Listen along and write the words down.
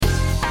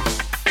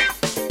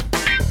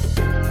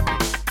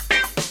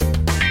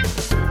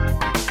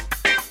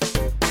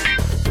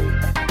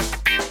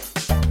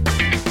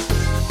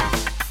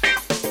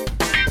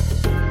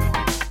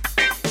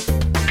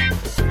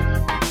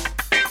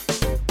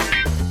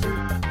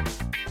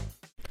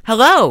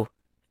Hello,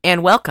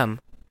 and welcome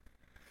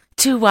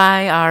to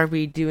Why Are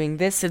We Doing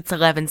This? It's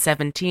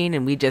 11:17,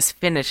 and we just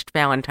finished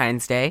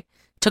Valentine's Day.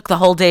 Took the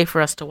whole day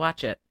for us to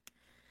watch it.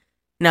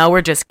 No,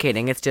 we're just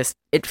kidding.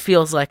 It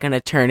feels like an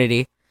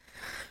eternity.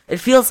 It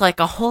feels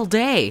like a whole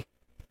day.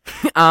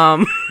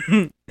 Um,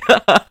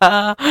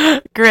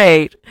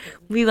 great.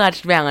 We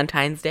watched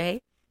Valentine's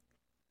Day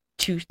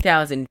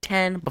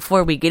 2010.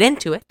 Before we get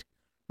into it,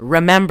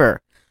 remember,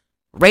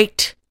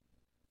 rate,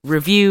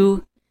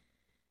 review,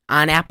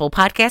 on Apple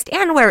Podcast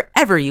and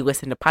wherever you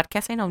listen to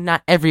podcasts. I know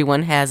not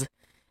everyone has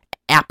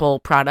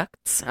Apple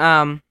products. What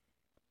are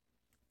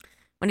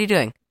you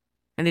doing?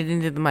 I need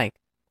into the mic.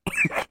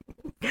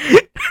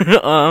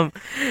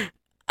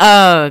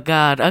 Oh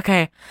God.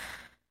 Okay.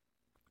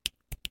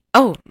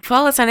 Oh,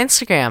 follow us on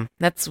Instagram.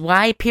 That's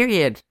Y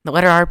period. The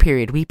letter R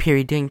period. We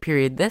period doing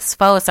period this.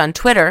 Follow us on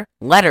Twitter.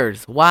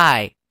 Letters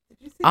Y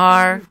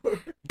R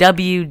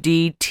W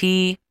D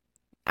T.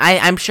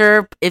 I'm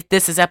sure if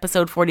this is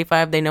episode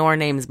 45, they know our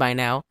names by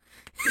now.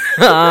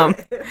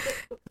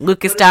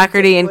 Lucas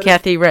Doherty and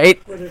Kathy Wright.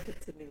 What if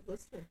it's a new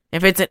listener?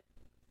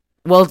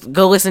 Well,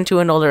 go listen to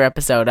an older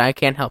episode. I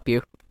can't help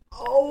you.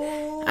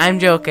 Oh. I'm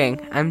joking.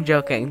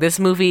 This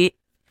movie.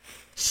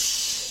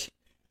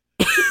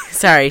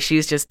 Sorry,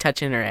 she's just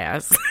touching her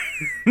ass.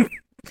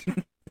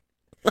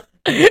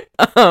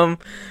 Oh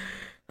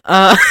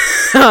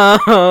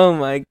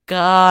my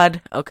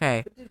God.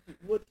 Okay.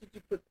 What did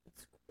you put in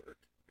squirt?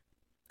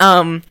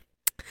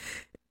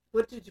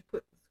 What did you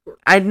put in squirt?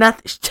 I'm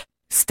not.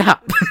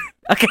 Stop.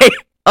 Okay.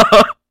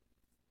 Oh.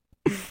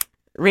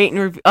 Rate and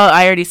review. Oh,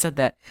 I already said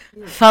that.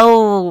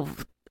 Follow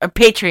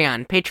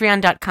Patreon.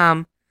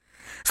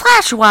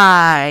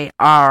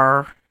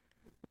 Patreon.com/YR.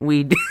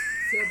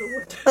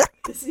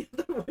 Is the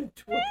other one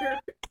Twitter?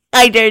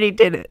 I already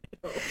did it.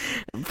 Oh.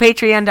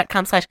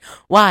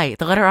 Patreon.com/Y.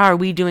 The letter R.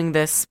 We doing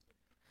this.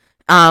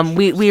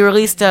 We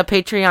released a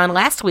Patreon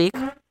last week,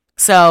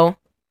 so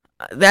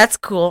that's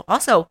cool.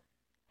 Also,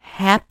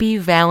 happy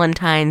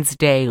Valentine's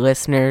Day,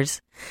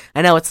 listeners.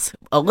 I know it's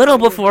a little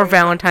before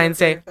Valentine's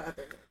Day.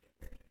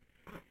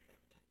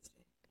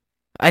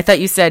 I thought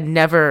you said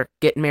never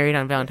get married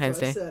on Valentine's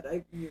Day. I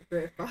said your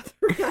grandfather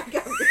and I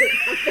got married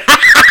on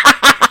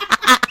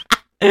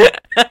Valentine's Day.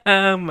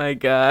 Oh my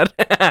God.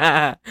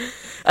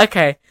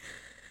 Okay.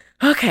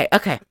 I think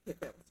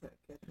that was not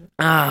good.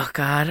 Oh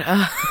God.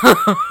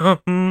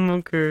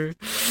 Okay.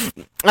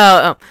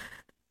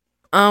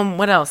 Oh.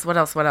 What else?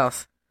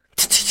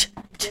 Is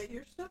that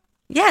your stuff?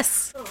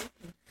 Yes. Oh,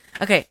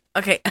 Okay.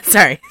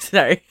 Sorry.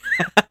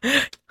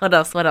 What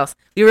else?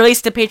 We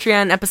released a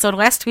Patreon episode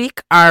last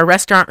week, our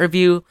restaurant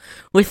review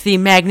with the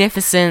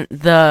magnificent,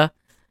 the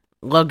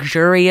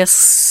luxurious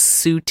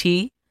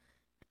Suti.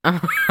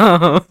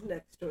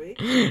 next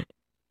week.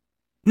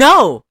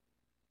 No,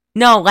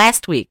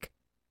 last week.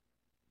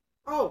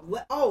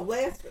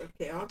 Last.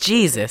 Okay. I'm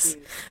Jesus.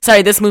 confused.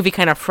 Sorry, this movie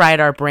kind of fried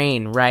our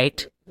brain,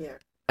 right? Yeah.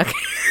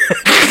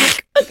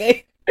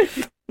 Okay.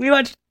 We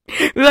watched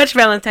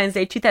Valentine's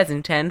Day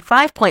 2010,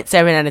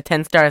 5.7 out of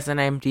 10 stars on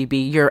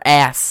IMDb. Your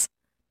ass.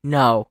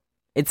 No,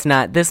 it's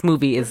not. This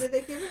movie What is did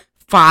they give it?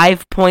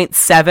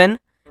 5.7.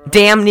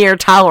 Damn near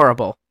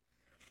tolerable.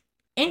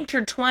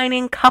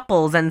 Intertwining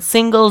couples and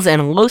singles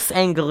and Los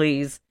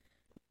Angeles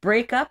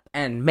break up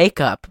and make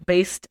up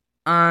based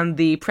on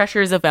the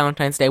pressures of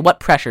Valentine's Day. What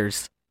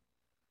pressures?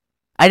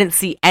 I didn't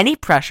see any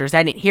pressures.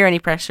 I didn't hear any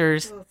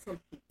pressures. Well, some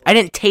people. I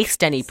didn't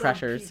taste any Some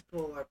pressures.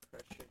 people are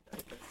pressured, I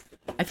guess.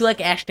 I feel like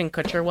Ashton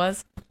Kutcher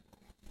was.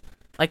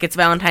 Like it's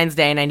Valentine's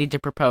Day and I need to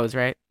propose,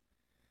 right?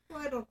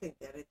 Well, I don't think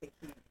that. I think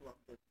he loved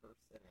it person.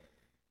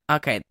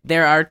 Okay,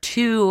 there are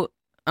two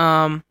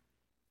taglines.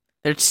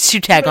 I was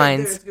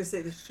going to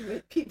say there's too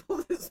many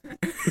people.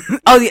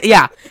 Oh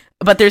yeah,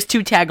 but there's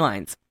two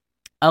taglines.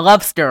 A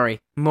love story,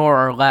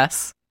 more or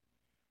less.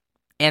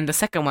 And the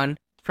second one,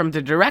 from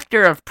the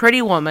director of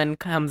Pretty Woman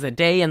comes a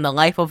day in the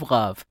life of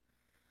love.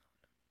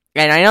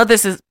 And I know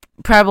this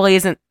probably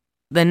isn't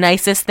the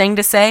nicest thing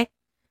to say,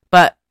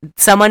 but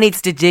someone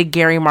needs to dig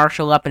Gary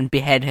Marshall up and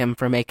behead him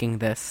for making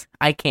this.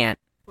 I can't.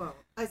 Well,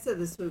 I said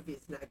this movie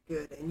is not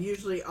good, and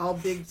usually all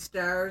big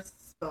stars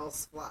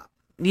spells flop.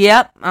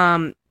 Yep.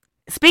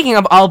 Speaking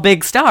of all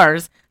big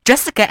stars,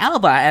 Jessica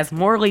Alba as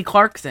Morley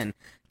Clarkson,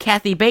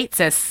 Kathy Bates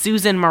as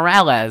Susan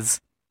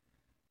Morales.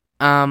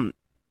 No.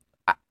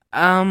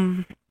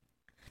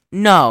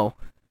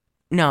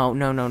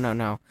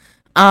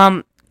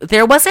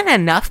 There wasn't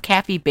enough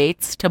Kathy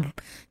Bates to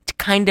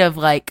kind of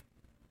like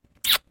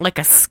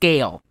a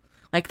scale.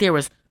 Like there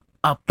was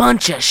a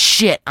bunch of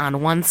shit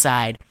on one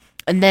side,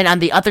 and then on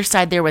the other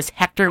side there was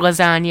Hector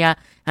Lasagna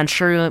and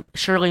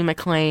Shirley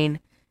MacLaine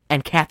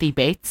and Kathy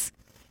Bates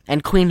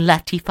and Queen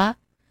Latifah,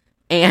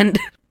 and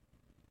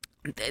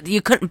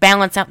you couldn't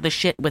balance out the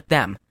shit with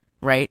them,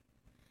 right?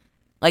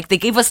 Like they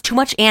gave us too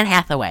much Anne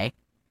Hathaway.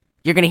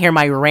 You're gonna hear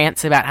my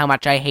rants about how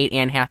much I hate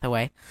Anne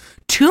Hathaway.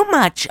 Too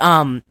much,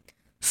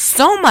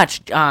 so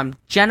much,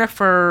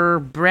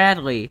 Jennifer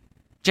Gardner.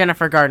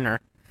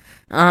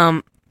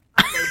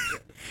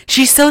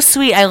 She's so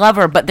sweet, I love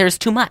her, but there's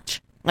too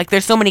much. Like,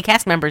 there's so many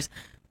cast members.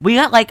 We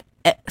got like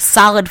a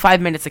solid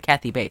 5 minutes of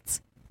Kathy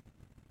Bates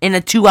in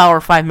a 2-hour,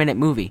 5-minute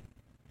movie.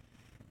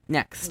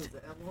 Next.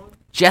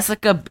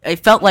 Jessica, it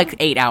felt like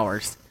 8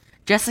 hours.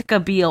 Jessica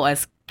Biel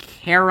as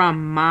Cara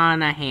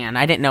Monahan.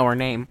 I didn't know her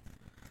name.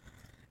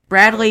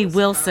 Bradley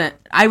Wilson.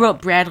 I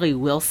wrote Bradley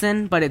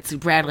Wilson, but it's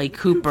Bradley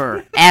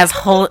Cooper as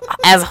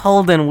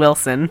Holden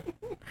Wilson.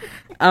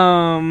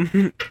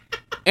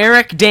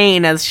 Eric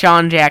Dane as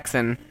Sean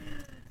Jackson.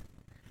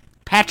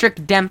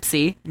 Patrick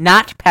Dempsey,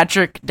 not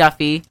Patrick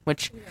Duffy,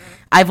 which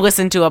I've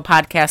listened to a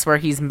podcast where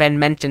he's been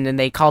mentioned and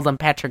they called him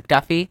Patrick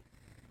Duffy,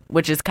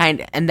 which is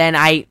and then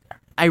I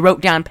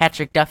wrote down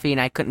Patrick Duffy and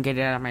I couldn't get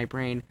it out of my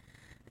brain.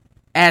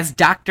 As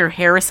Dr.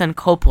 Harrison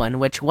Copeland,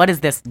 which, what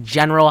is this,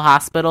 General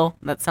Hospital?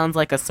 That sounds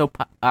like a soap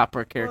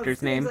opera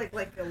character's name.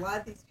 Like a lot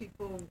of these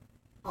people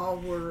all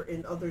were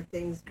in other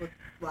things with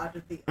a lot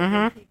of the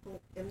other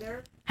people in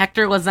there.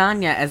 Hector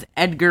Lasagna as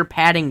Edgar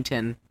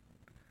Paddington.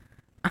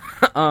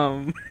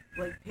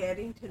 Like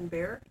Paddington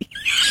Bear?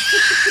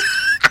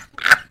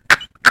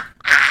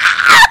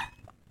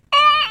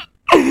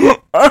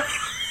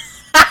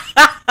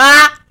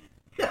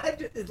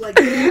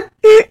 Like that?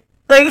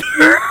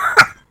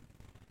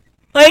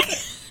 Like... Like,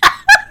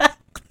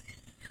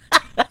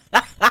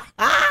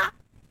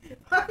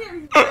 why are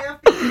you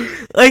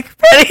laughing? Like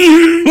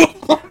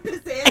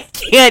I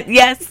can't.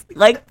 Yes,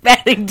 like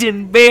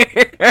Paddington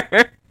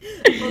Bear.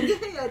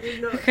 Okay, I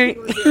didn't know it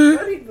was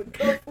funny, but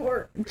go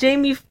for it.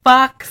 Jamie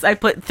Foxx. I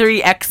put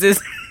 3 X's,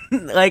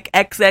 like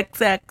XXX.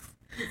 Because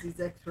he's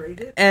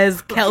X-rated.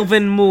 As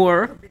Kelvin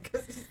Moore.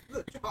 Because he's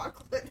the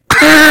chocolate.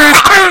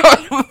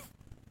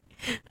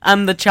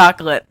 I'm the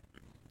chocolate.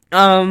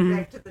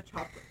 Back to the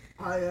chocolate.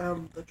 I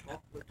am the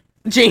chocolate.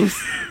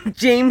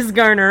 James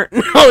Garner.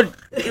 No.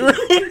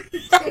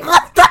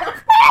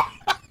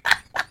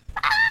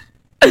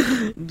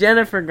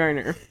 Jennifer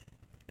Garner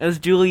as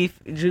Julie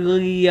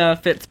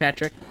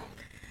Fitzpatrick.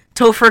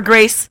 Topher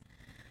Grace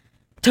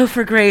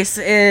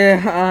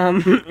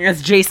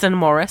as Jason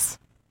Morris.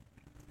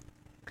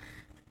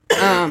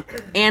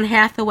 Anne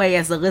Hathaway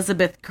as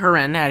Elizabeth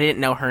Curran. I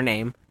didn't know her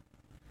name.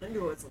 I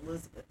knew it was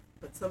Elizabeth,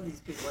 but some of these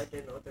people I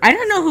didn't know. I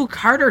don't know who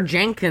Carter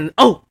Jenkins.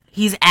 Oh,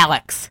 he's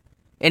Alex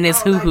in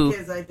his Hoo-Hoo.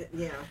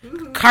 Yeah.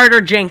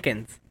 Carter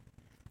Jenkins.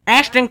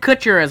 Ashton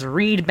Kutcher as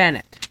Reed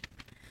Bennett.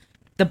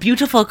 The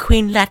beautiful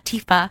Queen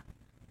Latifah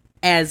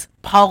as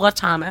Paula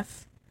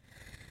Thomas.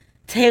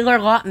 Taylor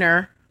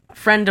Lautner,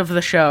 friend of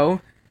the show,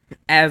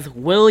 as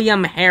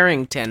William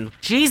Harrington.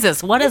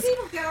 Jesus, what is...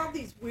 People get all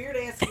these weird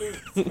ass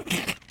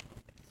names.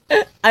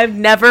 I've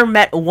never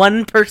met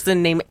one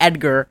person named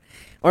Edgar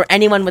or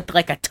anyone with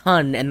like a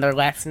ton in their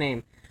last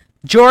name.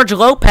 George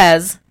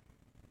Lopez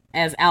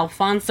as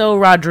Alfonso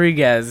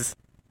Rodriguez.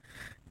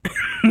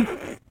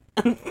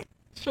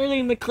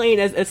 Shirley MacLaine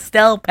as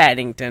Estelle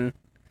Paddington.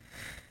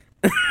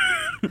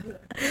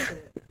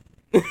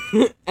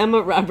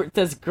 Emma Roberts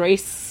as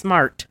Grace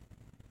Smart.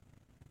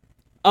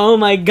 Oh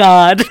my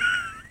god.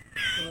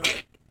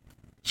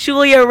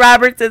 Julia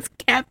Roberts as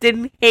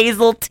Captain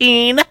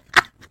Hazeltine.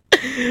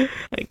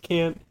 I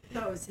can't.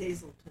 That was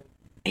Hazelton.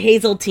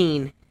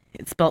 Hazeltine.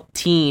 It's spelled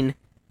teen.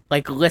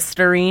 Like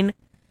Listerine.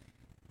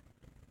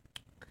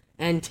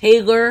 And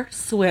Taylor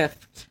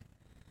Swift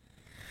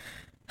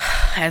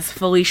as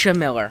Felicia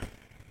Miller.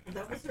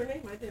 That was her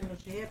name? I didn't know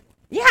she had one.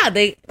 Yeah,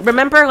 they...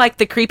 Remember, like,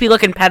 the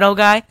creepy-looking pedo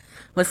guy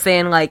was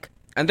saying, like,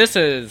 and this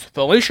is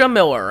Felicia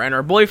Miller and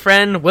her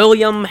boyfriend,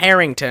 William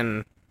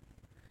Harrington.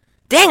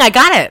 Dang, I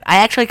got it. I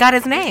actually got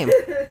his name.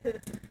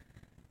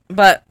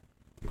 But,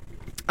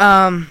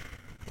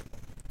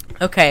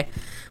 okay.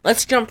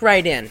 Let's jump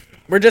right in.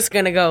 We're just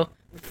gonna go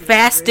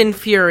Fast and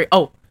Furious.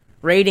 Oh,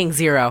 rating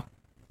 0.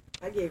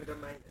 I gave it a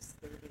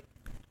 -30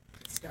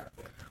 to start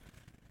with.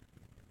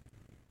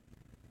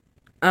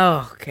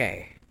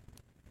 Okay.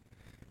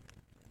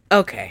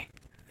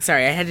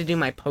 Sorry, I had to do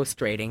my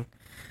post rating.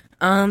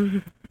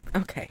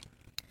 Okay.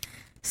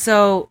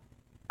 So,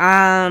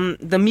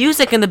 the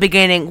music in the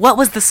beginning, what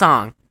was the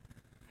song?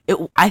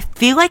 I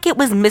feel like it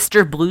was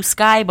Mr. Blue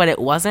Sky, but it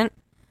wasn't.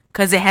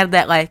 Because it had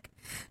that, like,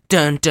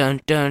 dun,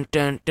 dun, dun,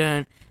 dun,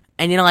 dun.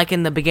 And, you know, like,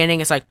 in the beginning,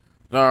 it's like,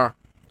 the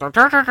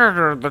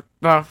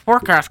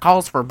forecast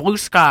calls for blue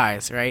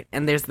skies, right?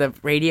 And there's the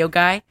radio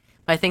guy.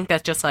 I think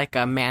that's just, like,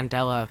 a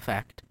Mandela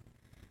effect.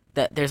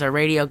 That there's a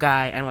radio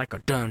guy and, like, a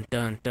dun,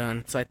 dun,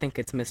 dun. So I think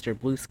it's Mr.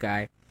 Blue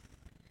Sky.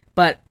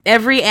 But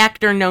every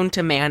actor known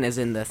to man is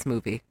in this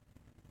movie.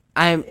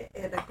 And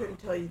I couldn't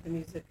tell you the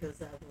music because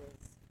I was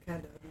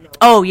kind of...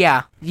 Oh,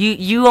 yeah.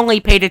 You only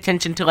paid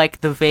attention to,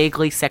 like, the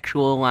vaguely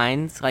sexual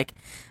lines. Like,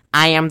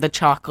 I am the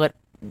chocolate.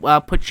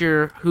 Put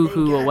your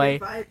hoo-hoo away.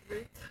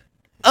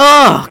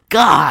 Oh,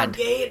 God. I'm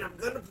gay and I'm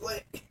gonna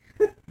play.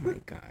 Oh, my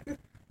God.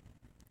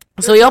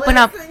 So we open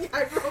up...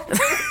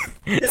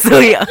 So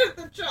yeah.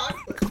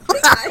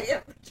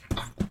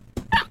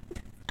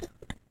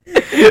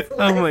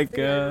 Oh my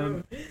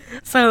god.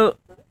 So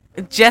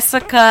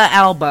Jessica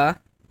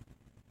Alba.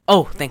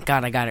 Oh, thank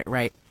God I got it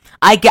right.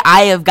 I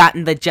have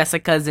gotten the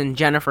Jessicas and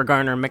Jennifer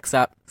Garner mix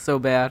up so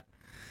bad.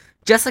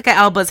 Jessica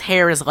Alba's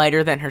hair is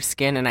lighter than her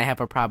skin, and I have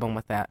a problem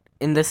with that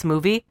in this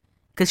movie.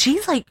 Because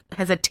she's, like,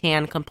 has a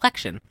tan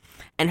complexion.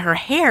 And her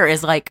hair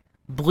is, like,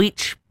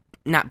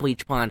 not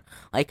bleach blonde,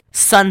 like,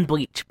 sun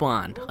bleach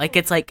blonde. Like,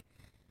 it's, like,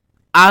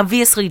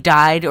 obviously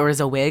dyed or is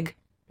a wig.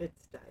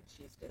 It's dyed.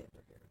 She's dyed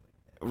her hair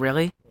like that.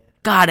 Really? Yeah.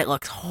 God, it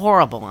looks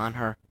horrible on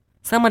her.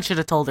 Someone should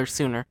have told her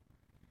sooner.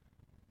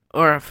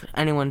 Or if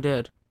anyone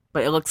did.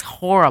 But it looks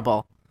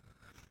horrible.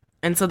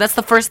 And so that's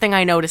the first thing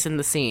I notice in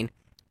the scene.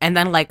 And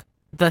then, like,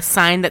 the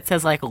sign that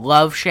says, like,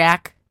 Love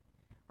Shack.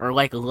 Or,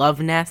 like, Love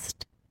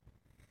Nest.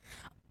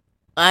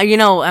 You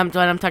know what I'm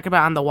talking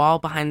about on the wall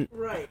behind...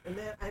 Right, and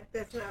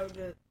that's not what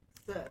it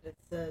said. It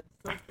said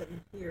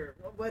something here.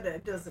 What?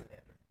 It doesn't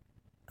matter.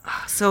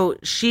 So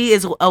she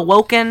is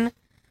awoken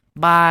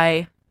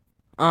by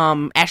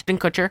Ashton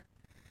Kutcher.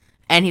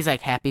 And he's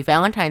like, Happy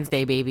Valentine's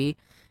Day, baby.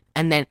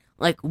 And then,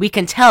 like, we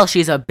can tell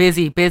she's a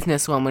busy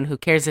businesswoman who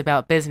cares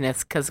about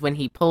business, because when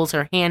he pulls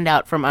her hand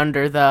out from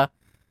under the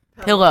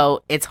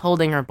pillow, it's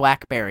holding her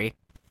BlackBerry.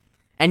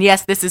 And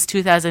yes, this is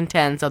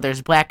 2010, so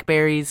there's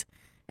BlackBerries,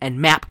 and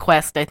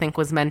MapQuest, I think,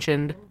 was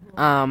mentioned.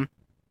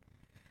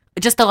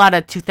 Just a lot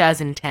of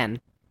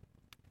 2010.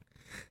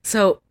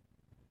 So,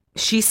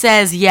 she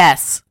says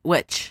yes,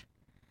 which...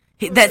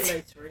 That's... A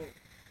nice ring.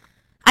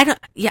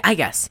 I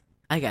guess.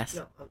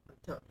 No, I'm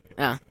telling you.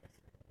 Yeah.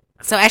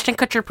 So Ashton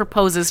Kutcher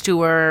proposes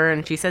to her,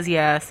 and she says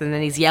yes, and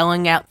then he's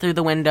yelling out through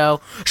the window,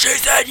 She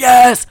said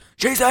yes!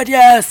 She said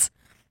yes!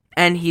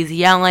 And he's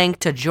yelling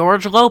to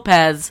George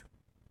Lopez.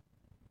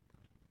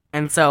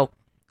 And so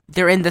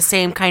they're in the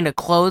same kind of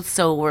clothes,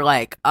 so we're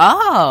like,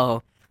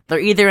 oh, they're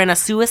either in a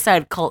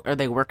suicide cult or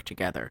they work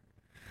together.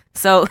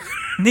 So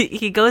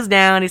he goes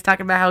down, he's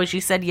talking about how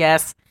she said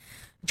yes.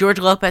 George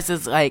Lopez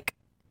is like,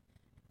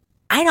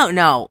 I don't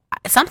know.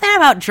 Something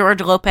about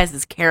George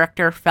Lopez's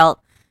character felt...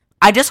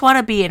 I just want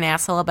to be an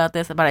asshole about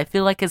this, but I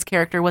feel like his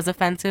character was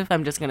offensive.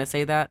 I'm just going to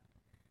say that.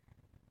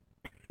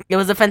 It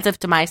was offensive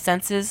to my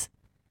senses.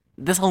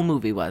 This whole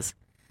movie was.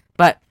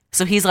 But,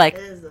 so he's like...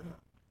 As a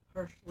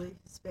harshly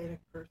Hispanic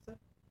person.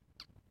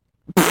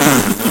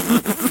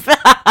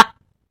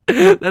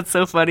 That's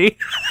so funny.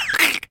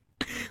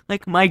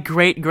 Like, my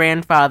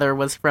great-grandfather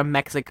was from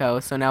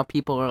Mexico, so now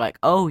people are like,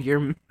 oh,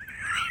 you're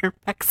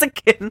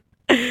Mexican.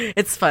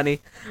 It's funny.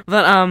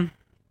 But,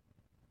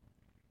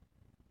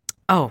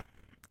 oh...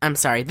 I'm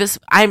sorry.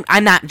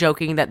 I'm not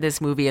joking that this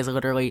movie has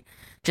literally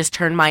just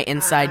turned my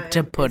inside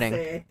to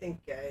pudding.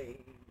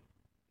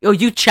 Oh,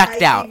 you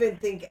checked out. I even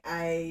think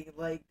I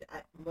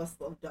must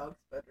love dogs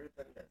better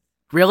than this.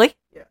 Really?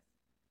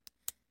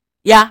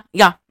 Yeah.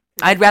 Yeah.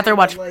 I'd rather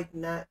watch.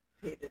 Not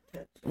paid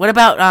attention. What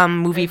about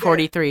movie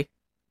 43?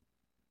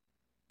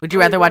 Would you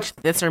rather watch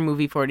this or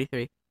movie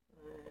 43?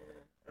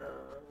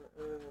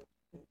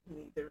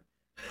 Neither.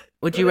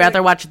 Would you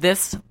rather watch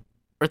this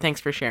or Thanks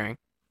for Sharing?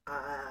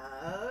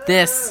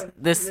 This,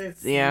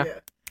 yeah.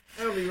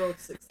 I only wrote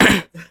 6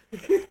 times.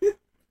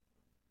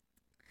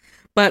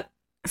 But,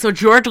 so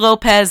George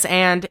Lopez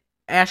and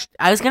I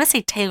was going to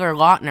say Taylor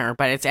Lautner,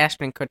 but it's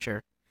Ashton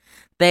Kutcher.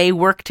 They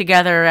work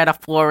together at a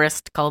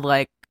florist called,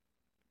 like,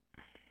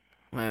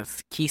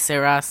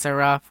 Sarah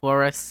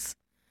Florists.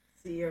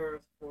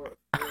 Sierra's Florist.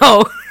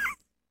 Oh. I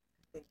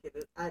think it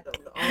is. I don't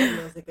know. All I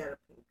know is they got a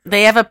pink.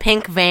 They have a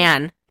pink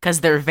van,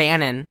 because they're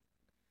vanning.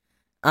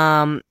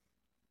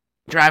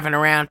 Driving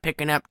around,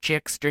 picking up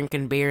chicks,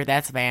 drinking beer,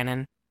 that's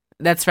vanning.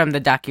 That's from the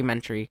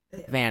documentary,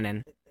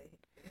 Vannin'.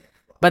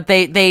 But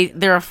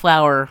they're a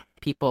flower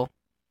people.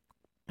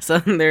 So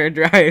they're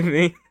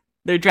driving,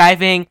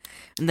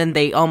 and then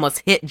they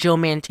almost hit Joe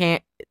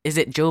Is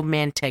it Joe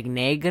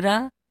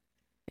Mantegna?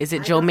 Is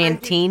it Joe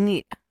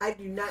Mantini? I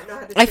do not know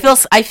how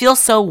to I feel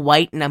so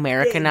white and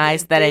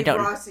Americanized that I don't...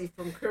 Dave Rossi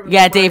from Criminal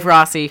Yeah, Dave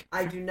Rossi.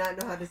 I do not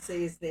know how to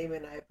say his name,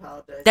 and I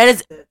apologize. That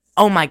is...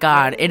 Oh my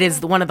god, it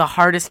is one of the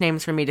hardest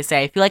names for me to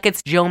say. I feel like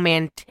it's Joe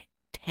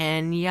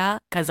Mantegna,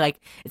 because, like,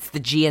 it's the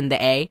G and the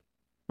A,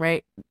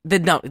 right? The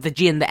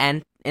G and the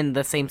N in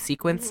the same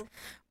sequence. Mm-hmm.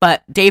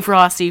 But Dave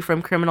Rossi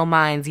from Criminal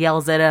Minds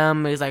yells at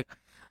him. He's like,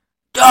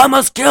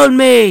 Thomas killed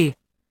me!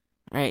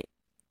 Right.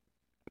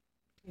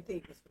 You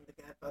think he's from The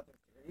Godfather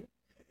 3?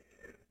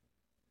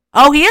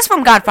 Oh, he is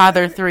from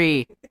Godfather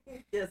 3.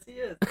 Yes, he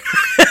is.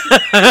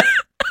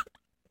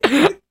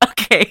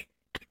 Okay.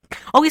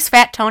 Oh, he's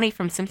Fat Tony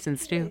from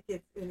Simpsons, too. He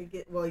gets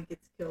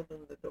killed in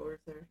the doors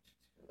there.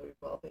 The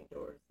revolving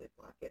doors, they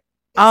block it.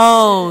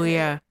 Oh,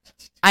 yeah.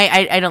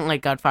 I don't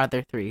like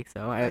Godfather 3,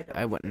 so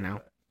I wouldn't know.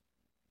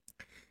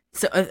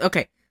 So,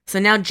 okay. So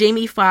now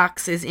Jamie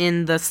Foxx is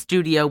in the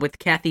studio with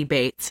Kathy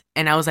Bates,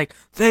 and I was like,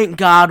 thank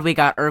God we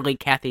got early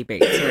Kathy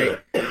Bates, right?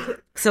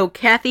 So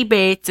Kathy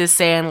Bates is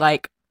saying,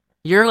 like,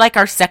 you're like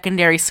our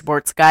secondary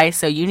sports guy,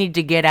 so you need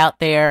to get out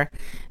there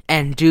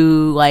and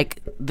do, like,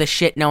 the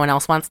shit no one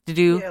else wants to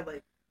do. Yeah,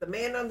 like, the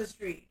man on the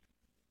street.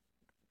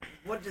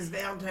 What does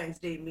Valentine's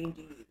Day mean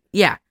to you?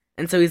 Yeah.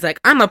 And so he's like,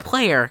 I'm a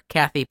player,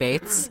 Kathy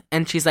Bates.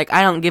 And she's like,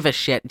 I don't give a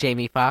shit,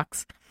 Jamie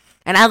Foxx.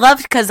 And I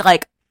loved, because,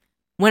 like,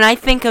 when I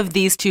think of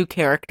these two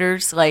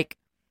characters, like,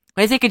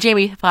 when I think of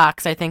Jamie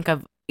Foxx, I think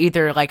of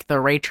either like the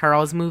Ray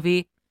Charles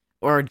movie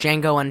or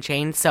Django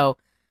Unchained. So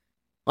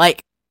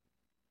like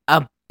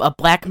a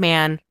black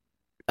man,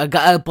 a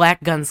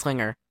black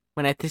gunslinger.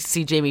 When I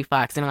see Jamie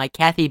Foxx and like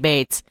Kathy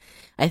Bates,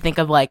 I think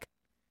of like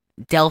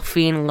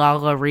Delphine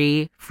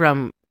Lalaurie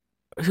from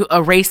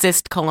a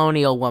racist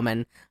colonial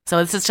woman. So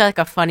it's just like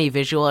a funny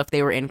visual if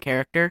they were in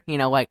character, you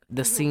know, like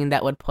the scene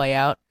that would play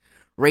out.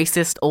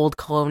 Racist old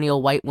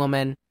colonial white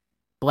woman,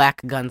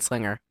 black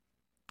gunslinger.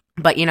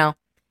 But you know,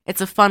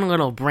 it's a fun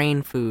little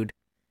brain food.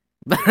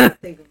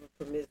 Think of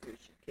a misery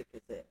should kick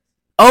his ass.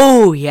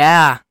 Oh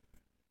yeah.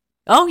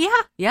 Oh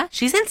yeah, yeah.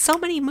 She's in so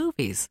many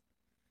movies.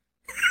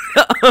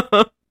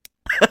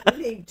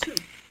 Name two.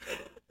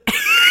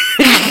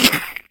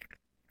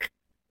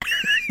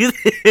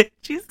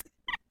 She's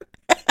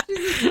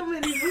in so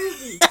many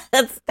movies.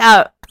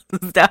 Stop.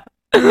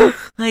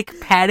 Like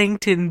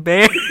Paddington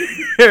Bear.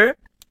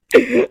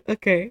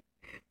 Okay.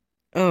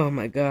 Oh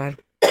my god.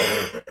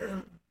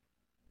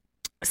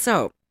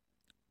 So,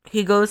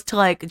 he goes to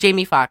like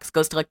Jamie Foxx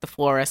goes to like the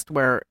florist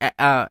where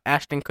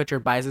Ashton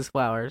Kutcher buys his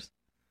flowers.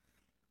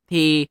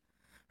 He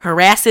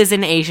harasses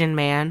an Asian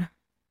man,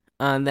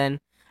 and then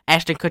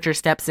Ashton Kutcher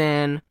steps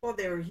in. Well,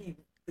 the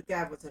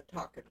guy wasn't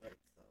talking right.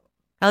 So.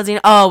 How's he?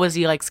 Oh, was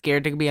he like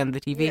scared to be on the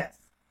TV? Yes.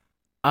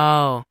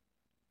 Oh,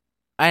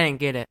 I didn't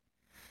get it.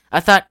 I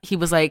thought he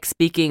was like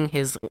speaking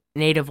his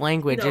native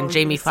language, and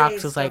Jamie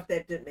Foxx was like,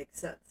 that didn't make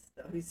sense.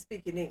 No, he's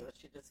speaking English.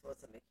 He just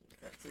wasn't making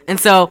sense. And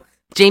so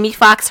Jamie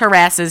Foxx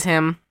harasses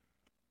him,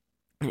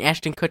 and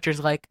Ashton Kutcher's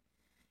like,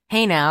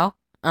 "Hey, now,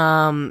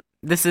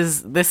 this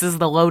is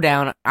the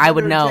lowdown. I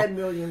would know. 10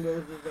 million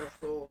roses are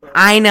sold.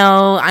 I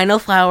know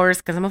flowers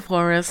because I'm a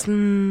florist.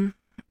 And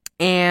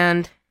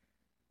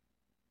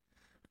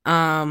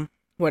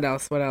what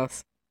else?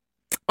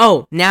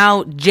 Oh,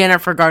 now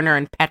Jennifer Garner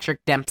and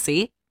Patrick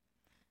Dempsey,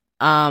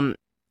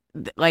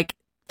 like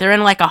they're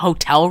in like a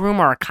hotel room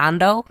or a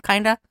condo,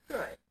 kinda.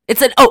 Right.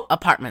 It's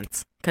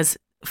apartments because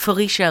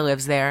Felicia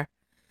lives there.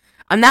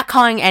 I'm not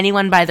calling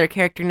anyone by their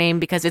character name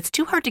because it's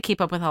too hard to keep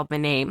up with all the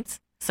names.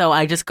 So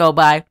I just go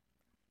by,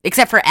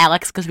 except for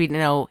Alex because we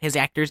know his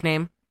actor's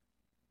name.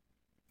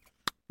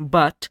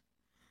 But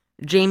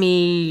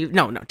Jennifer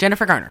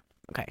Garner.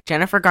 Okay,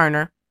 Jennifer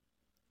Garner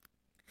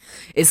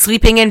is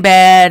sleeping in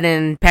bed,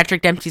 and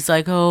Patrick Dempsey's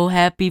like, "Oh,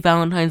 happy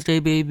Valentine's Day,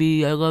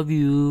 baby. I love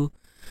you."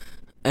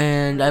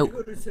 And I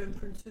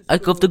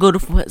have to go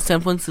to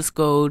San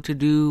Francisco to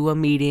do a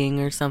meeting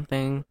or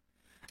something.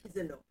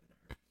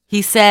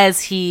 He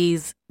says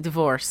he's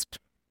divorced.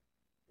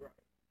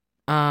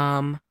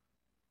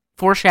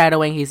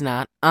 Foreshadowing, he's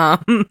not. No,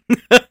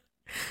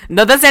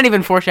 that's not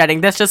even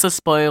foreshadowing. That's just a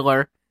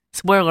spoiler.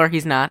 Spoiler,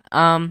 he's not.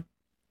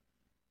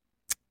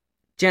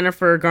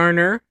 Jennifer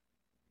Garner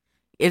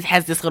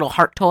has this little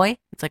heart toy.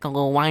 It's like a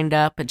little wind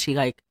up, and she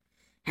like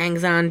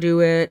hangs on to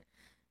it.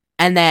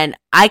 And then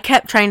I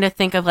kept trying to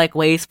think of like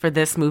ways for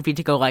this movie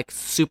to go like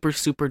super,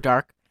 super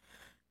dark.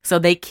 So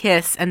they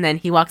kiss, and then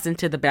he walks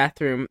into the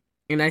bathroom,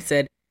 and I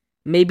said,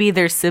 maybe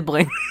they're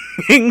siblings.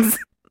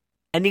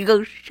 And he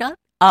goes, shut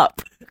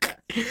up.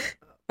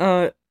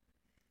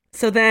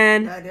 So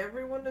then... Not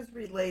everyone is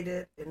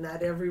related, and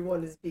not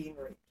everyone is being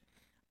raped.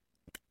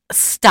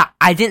 Stop.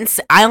 I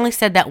only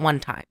said that one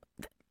time.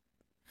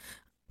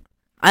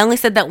 I only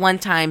said that one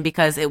time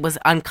because it was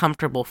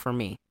uncomfortable for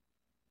me.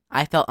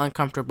 I felt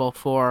uncomfortable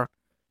for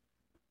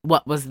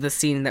what was the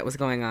scene that was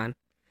going on.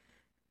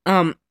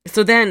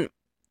 So then...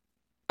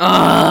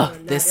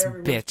 this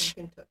bitch.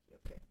 Okay.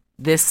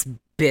 This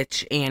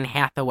bitch, Anne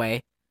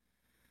Hathaway.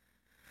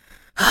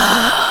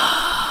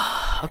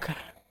 Okay.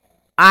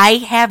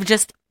 I have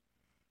just...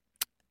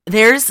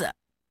 It's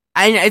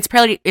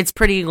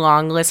pretty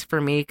long list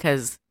for me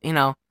because, you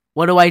know,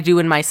 what do I do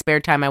in my spare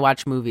time? I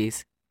watch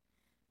movies.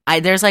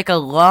 There's like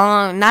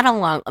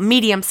a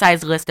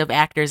medium-sized list of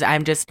actors. I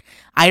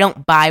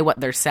don't buy what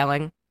they're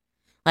selling.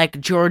 Like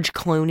George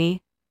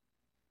Clooney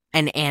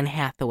and Anne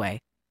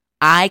Hathaway.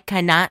 I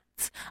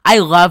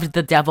loved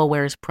The Devil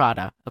Wears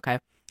Prada, okay?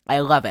 I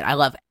love it. I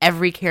love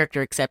every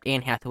character except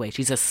Anne Hathaway.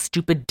 She's a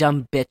stupid,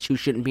 dumb bitch who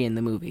shouldn't be in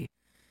the movie.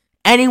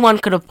 Anyone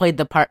could have played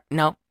the part.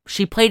 No,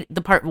 she played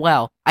the part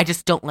well. I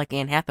just don't like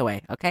Anne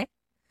Hathaway, okay?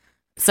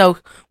 So,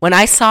 when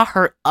I saw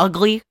her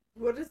ugly...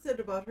 What is it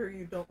about her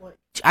you don't like?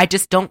 I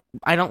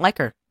don't like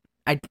her.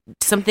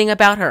 Something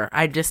about her.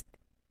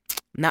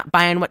 Not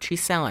buying what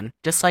she's selling.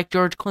 Just like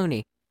George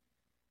Clooney.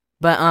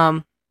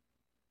 But,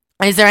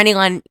 is there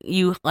anyone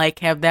you, like,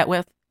 have that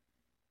with?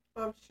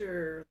 I'm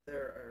sure there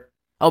are.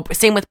 Oh,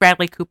 same with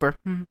Bradley Cooper.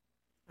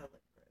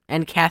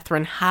 And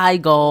Katherine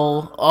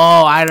Heigl.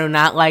 Oh, I do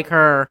not like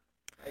her.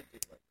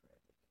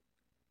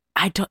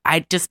 I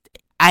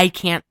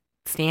can't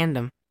stand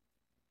him.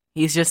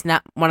 He's just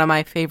not one of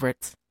my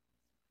favorites.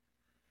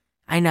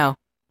 I know.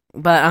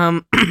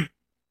 But,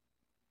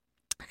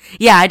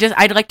 yeah,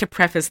 I'd like to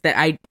preface that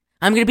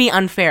I'm gonna be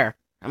unfair.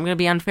 I'm gonna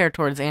be unfair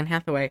towards Anne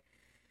Hathaway.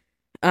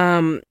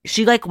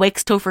 She, like,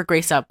 wakes Topher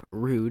Grace up.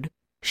 Rude.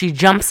 She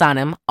jumps on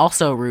him.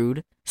 Also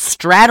rude.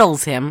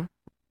 Straddles him.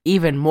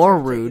 Even more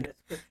rude.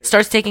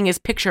 Starts taking his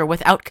picture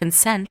without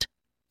consent.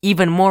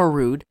 even more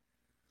rude.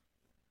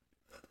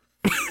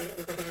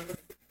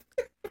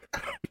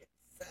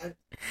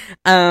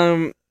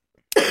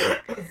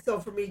 So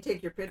for me to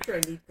take your picture,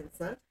 I need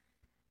consent?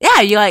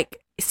 Yeah, you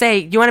like say,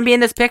 you want to be in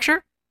this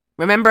picture?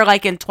 Remember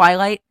like in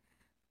Twilight?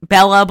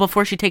 Bella,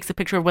 before she takes a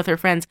picture with her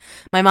friends,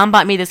 my mom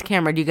bought me this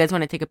camera. Do you guys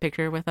want to take a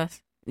picture with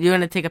us? You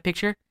want to take a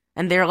picture?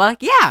 And they're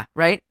like, yeah,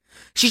 right?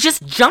 She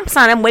just jumps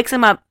on him, wakes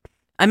him up.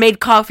 I made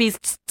coffee,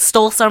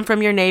 stole some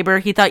from your neighbor.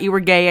 He thought you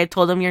were gay. I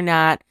told him you're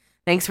not.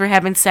 Thanks for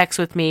having sex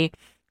with me.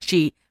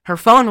 Her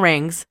phone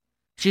rings.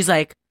 She's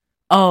like,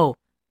 oh,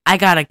 I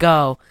gotta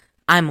go.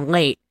 I'm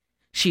late.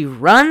 She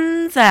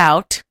runs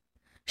out.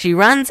 She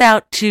runs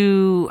out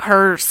to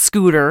her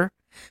scooter.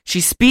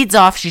 She speeds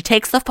off. She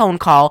takes the phone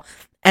call.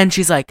 And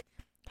she's like,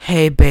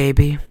 hey,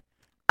 baby,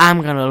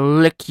 I'm gonna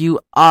lick you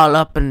all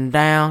up and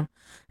down,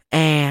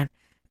 and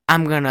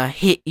I'm gonna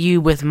hit you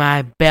with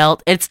my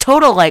belt. It's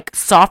total, like,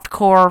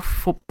 softcore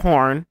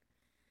porn.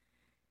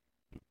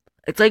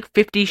 It's like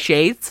 50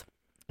 Shades,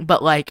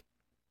 but, like,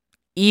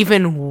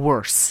 even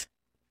worse.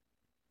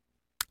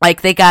 Like,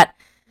 they got...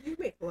 You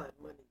make a lot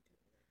of money.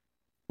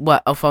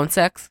 What, a phone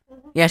sex?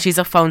 Mm-hmm. Yeah, she's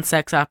a phone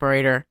sex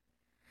operator.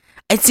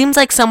 It seems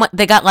like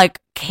they got, like,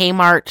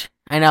 Kmart,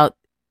 I know...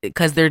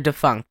 because they're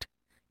defunct.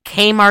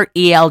 Kmart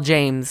E.L.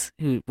 James,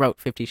 who wrote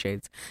 50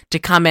 Shades, to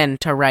come in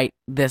to write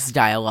this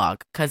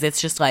dialogue. Because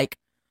it's just like,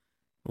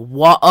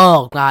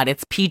 oh god,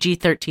 it's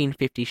PG-13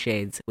 50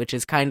 Shades, which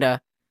is kind of,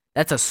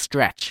 that's a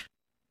stretch.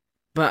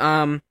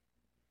 But,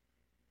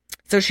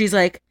 so she's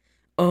like,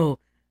 oh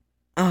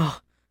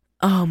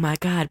my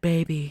god,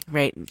 baby.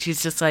 Right?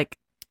 She's just like,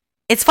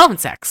 it's phone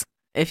sex.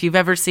 If you've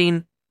ever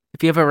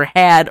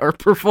had or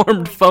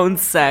performed phone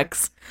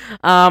sex,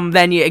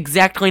 then you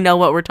exactly know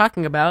what we're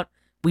talking about.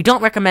 We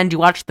don't recommend you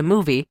watch the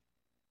movie.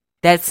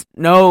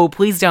 No,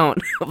 please don't.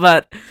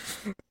 But,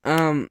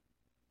 and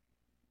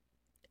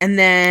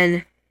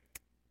then,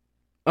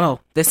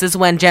 this is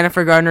when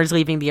Jennifer Garner's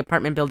leaving the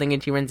apartment building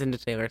and she runs into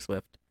Taylor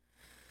Swift.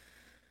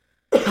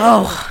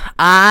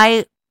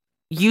 I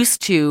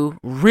used to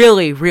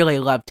really, really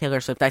love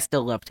Taylor Swift. I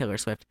still love Taylor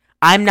Swift.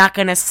 I'm not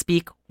gonna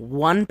speak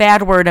one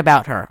bad word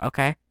about her,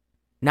 okay?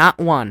 Not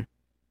one.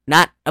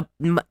 Not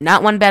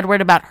one bad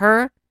word about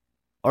her,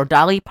 or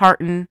Dolly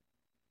Parton,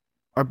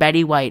 or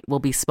Betty White will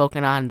be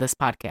spoken on this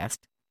podcast.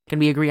 Can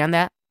we agree on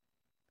that?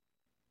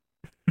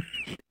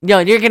 No,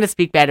 you're going to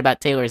speak bad about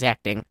Taylor's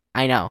acting.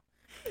 I know.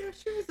 Yeah,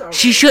 she was all right.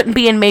 She shouldn't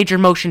be in major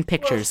motion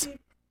pictures. Well, she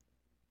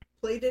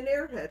played an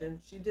airhead,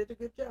 and she did a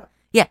good job.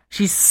 Yeah,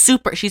 she's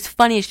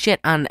funny as shit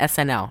on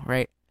SNL,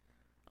 right?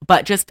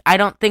 But I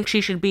don't think she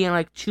should be in,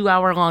 like,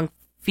 2-hour-long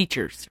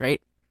features,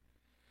 right?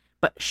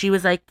 But she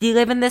was like, do you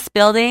live in this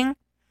building?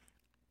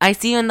 I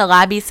see you in the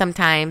lobby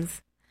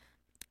sometimes.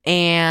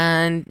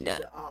 And...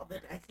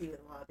 I see you in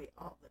the lobby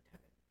all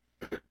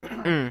the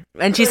time.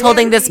 And she's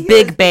holding this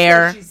big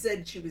bear. She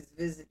said she was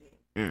visiting.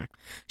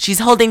 She's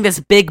holding this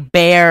big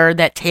bear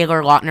that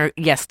Taylor Lautner...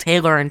 Yes,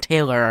 Taylor and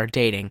Taylor are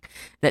dating.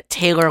 That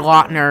Taylor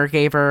Lautner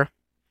gave her.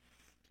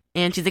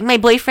 And she's like, my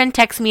boyfriend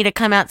texted me to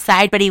come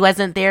outside, but he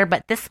wasn't there,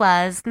 but this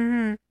was.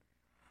 And...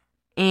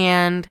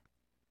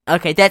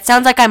 Okay, that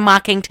sounds like I'm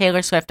mocking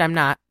Taylor Swift. I'm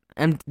not.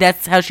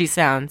 That's how she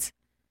sounds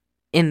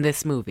in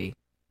this movie.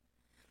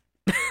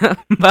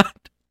 But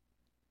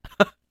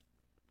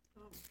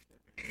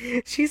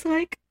she's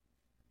like,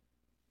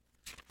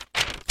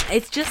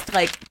 it's just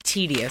like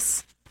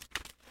tedious.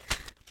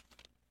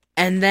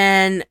 And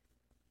then,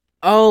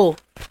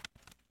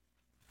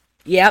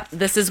 yep,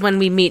 this is when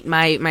we meet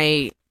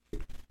my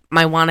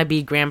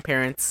wannabe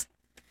grandparents,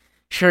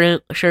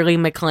 Shirley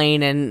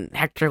MacLaine and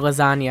Hector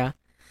Lasagna.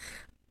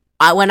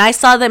 When I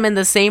saw them in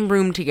the same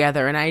room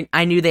together and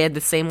I knew they had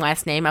the same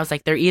last name, I was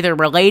like, they're either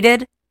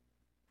related,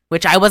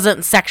 which I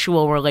wasn't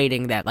sexual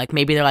relating that. Like,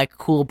 maybe they're like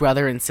cool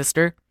brother and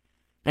sister,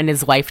 and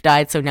his wife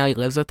died, so now he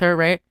lives with her,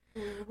 right?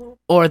 Mm-hmm.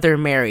 Or they're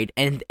married,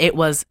 and it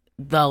was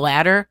the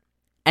latter,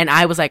 and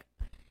I was like,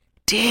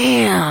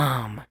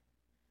 damn,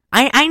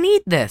 I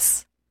need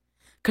this.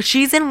 Because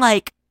she's in,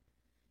 like,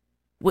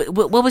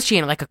 what was she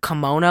in, like a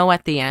kimono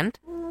at the end?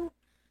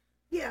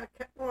 Yeah,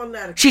 well,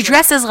 not a she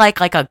dresses like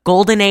a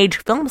golden age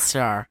film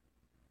star.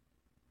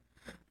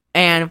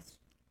 And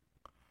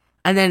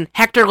then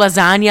Hector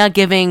Lasagna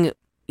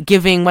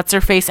giving what's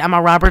her face,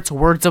 Emma Roberts,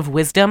 words of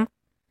wisdom.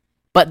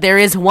 But there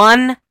is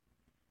one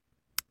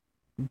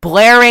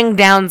blaring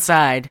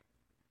downside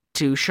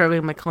to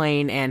Shirley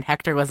MacLaine and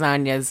Hector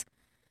Lasagna's.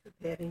 The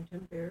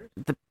Paddington Bears.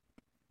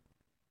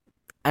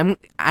 I'm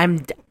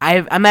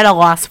at a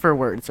loss for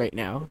words right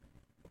now.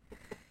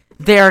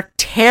 Their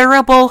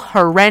terrible,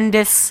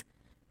 horrendous,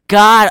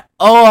 god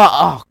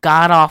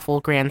awful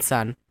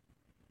grandson,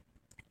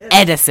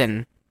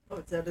 Edison. Oh,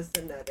 it's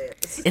Edison, not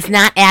Addison. It's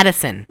not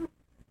Addison.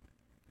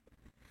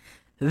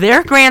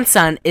 Their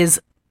grandson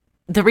is...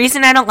 The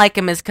reason I don't like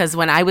him is because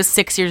when I was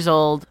 6 years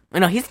old...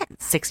 No, he's not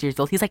 6 years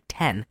old. He's like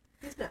 10.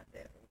 He's not that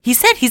old. He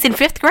said he's in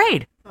 5th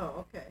grade.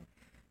 Oh, okay.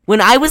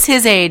 When I was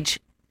his age,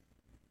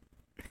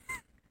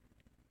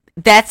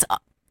 that's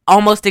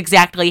almost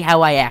exactly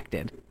how I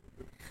acted.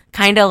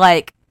 Kind of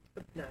like...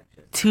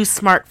 Obnoxious. too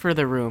smart for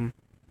the room.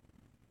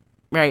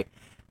 Right.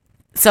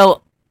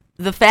 So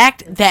the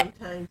fact that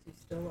sometimes you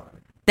still are.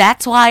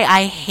 that's why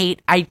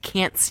I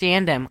can't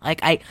stand him.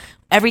 Like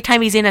every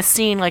time he's in a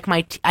scene, like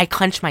I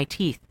clench my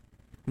teeth.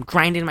 I'm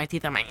grinding my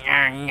teeth. I'm like,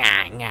 nah,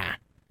 nah, nah.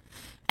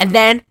 And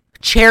then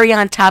cherry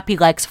on top, he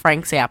likes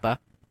Frank Zappa.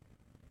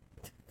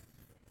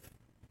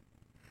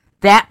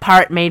 That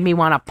part made me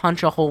want to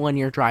punch a hole in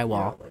your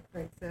drywall. Like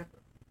Frank Zappa.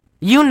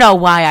 You know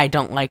why I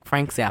don't like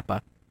Frank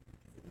Zappa.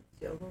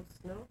 Yellow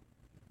snow?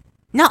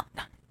 No,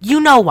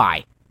 you know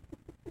why.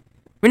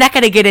 We're not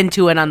going to get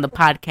into it on the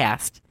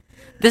podcast.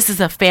 This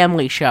is a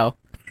family show.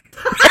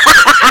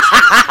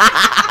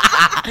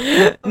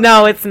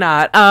 No, it's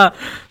not.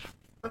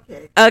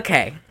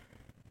 Okay.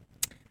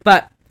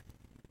 But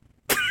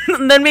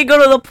then we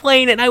go to the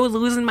plane and I was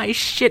losing my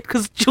shit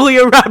because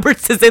Julia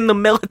Roberts is in the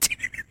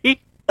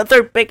military with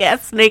her big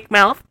ass snake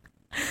mouth.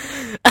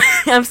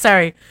 I'm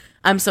sorry.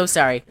 I'm so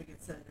sorry. We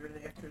could send her in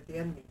after the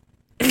enemy.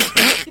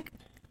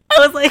 I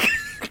was like,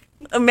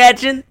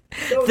 imagine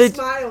Don't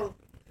smile.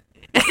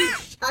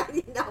 She's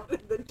shining out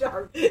in the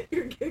dark.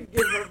 You're going to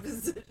give her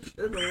position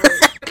away.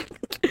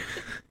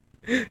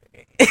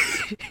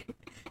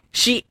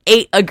 She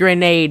ate a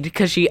grenade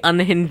because she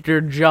unhinged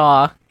her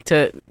jaw.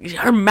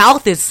 Her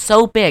mouth is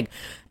so big.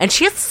 And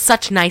she has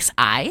such nice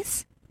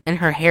eyes. And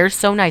her hair's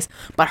so nice.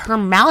 But her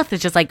mouth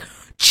is just like,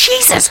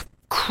 Jesus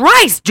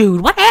Christ,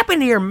 dude. What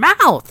happened to your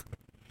mouth?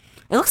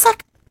 It looks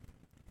like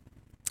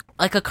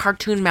a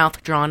cartoon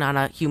mouth drawn on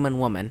a human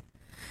woman.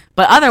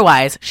 But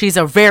otherwise, she's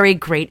a very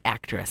great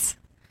actress.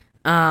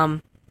 No,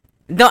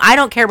 I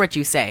don't care what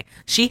you say.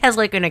 She has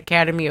like an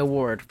Academy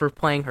Award for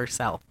playing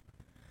herself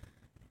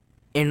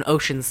in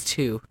Ocean's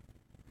 2.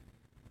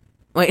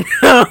 Wait,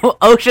 no,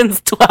 Ocean's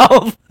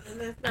 12.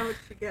 And that's not what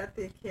she got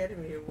the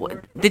Academy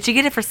Award for. Did she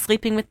get it for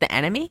Sleeping with the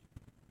Enemy?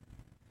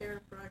 Erin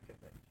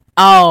Brockovich.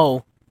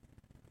 Oh,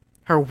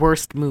 her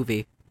worst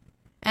movie.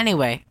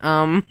 Anyway,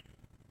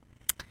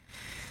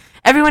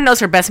 everyone knows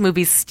her best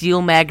movie,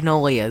 Steel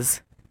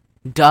Magnolias.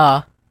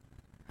 Duh.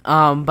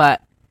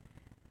 But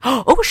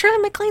oh, Shirley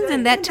MacLaine's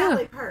in that too.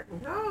 Dolly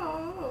Parton.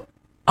 Oh.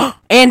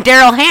 And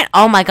Daryl Hannah.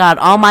 Oh my God,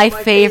 all my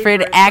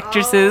favorite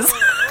actresses.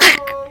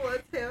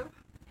 Let's have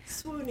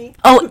swoony.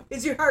 Oh,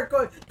 is your heart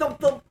going thump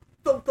thump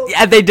thump thump?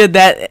 Yeah, they did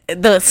that.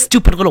 The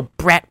stupid little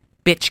brat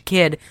bitch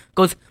kid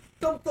goes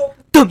Thump thump.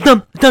 thump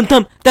thump thump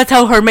thump. That's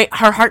how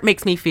her heart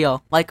makes me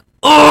feel. Like,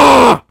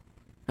 oh,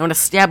 I want to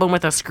stab him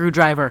with a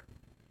screwdriver.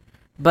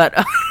 But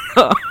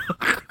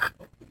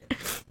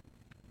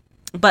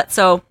but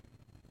so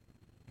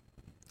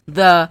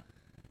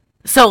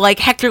like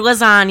Hector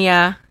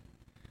Lasagna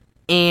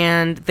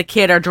and the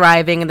kid are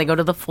driving and they go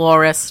to the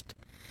florist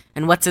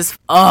and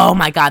oh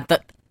my God,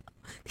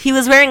 he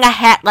was wearing a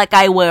hat like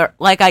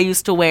I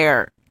used to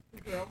wear.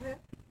 Girl hat?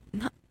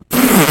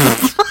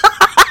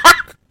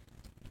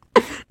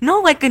 No,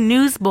 like a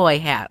newsboy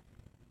hat.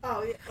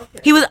 Oh yeah,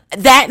 okay.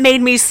 That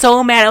made me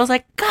so mad. I was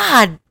like,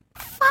 God,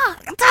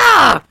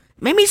 fuck,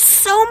 made me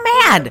so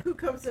mad. Who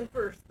comes in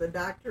first, the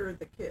doctor or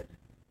the kid?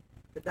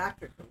 The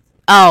doctor comes in.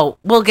 Oh,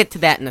 we'll get to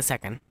that in a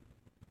second.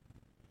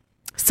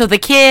 So the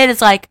kid is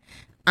like,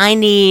 I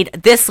need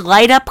this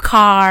light up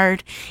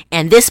card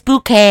and this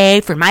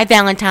bouquet for my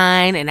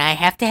Valentine, and I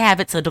have to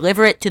have it, so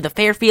deliver it to the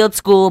Fairfield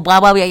school,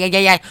 blah, blah, blah,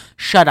 yeah.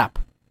 Shut up.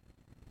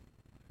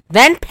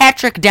 Then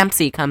Patrick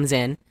Dempsey comes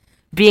in,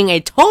 being a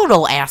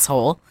total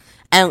asshole,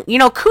 and,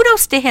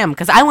 kudos to him,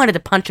 because I wanted to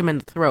punch him in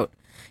the throat.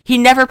 He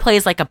never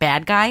plays like a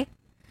bad guy.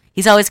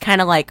 He's always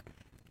kind of like,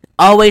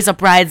 always a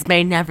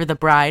bridesmaid, never the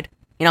bride.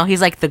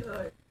 He's like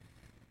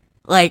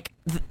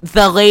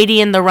the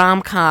lady in the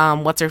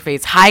rom-com, what's her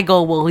face,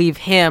 Heigl will leave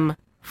him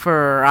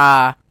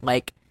for,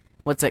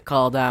 what's it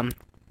called,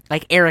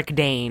 like Eric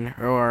Dane,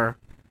 or,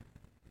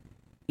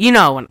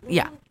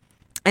 yeah.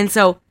 And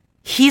so,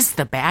 he's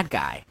the bad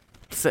guy.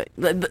 So,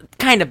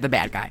 kind of the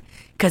bad guy.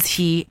 Because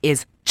he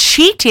is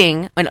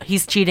cheating,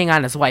 he's cheating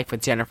on his wife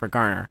with Jennifer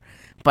Garner.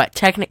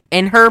 But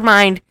in her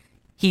mind,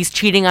 he's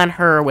cheating on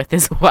her with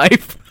his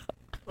wife.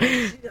 Well,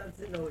 she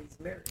doesn't know he's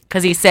married.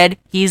 Because he said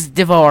he's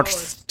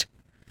divorced.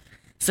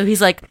 So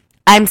he's like,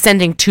 I'm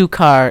sending two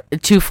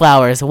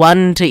flowers,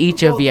 one to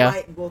each of you.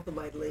 Both of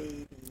my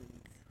ladies.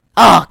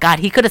 Oh, God,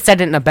 he could have said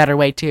it in a better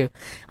way, too.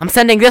 I'm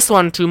sending this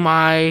one to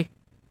my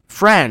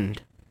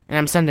friend, and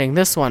I'm sending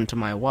this one to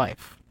my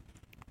wife.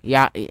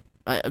 Yeah,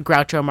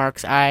 Groucho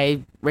Marx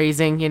eye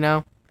raising,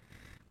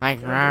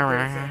 Like,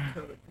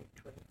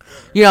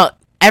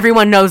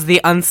 everyone knows the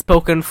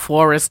unspoken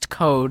florist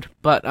code,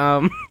 but,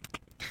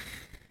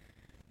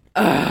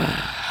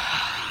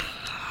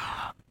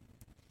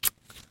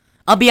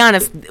 I'll be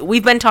honest,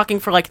 we've been talking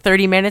for like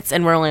 30 minutes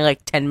and we're only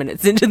like 10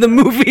 minutes into the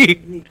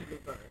movie.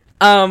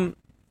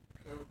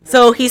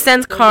 So he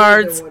sends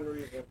cards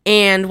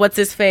and what's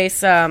his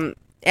face,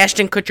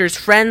 Ashton Kutcher's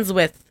friends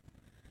with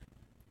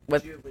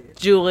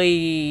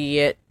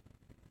Juliet.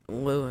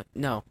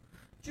 No.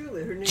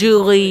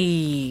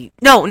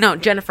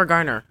 Jennifer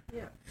Garner.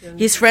 Yeah,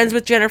 he's friends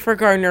with Jennifer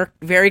Garner,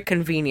 very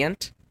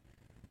convenient.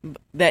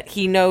 That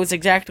he knows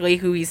exactly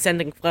who he's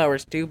sending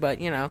flowers to, but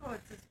Oh,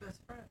 it's his best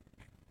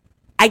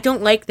I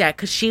don't like that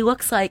because she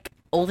looks like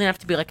old enough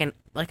to be like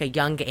a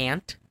young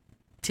aunt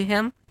to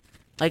him.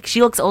 Like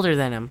she looks older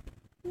than him.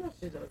 No,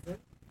 she doesn't.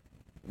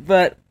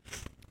 But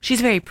she's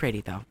very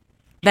pretty though.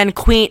 Then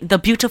the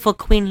beautiful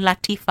Queen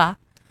Latifah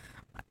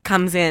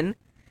comes in.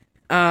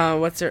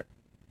 What's her?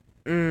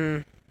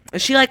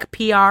 Is she like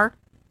PR?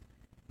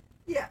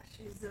 Yeah,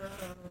 she's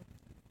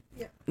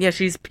Yeah,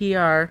 she's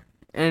PR.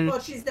 And well,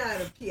 she's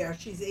not a PR.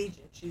 She's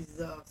agent. She's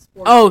a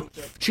sports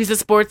agent. She's a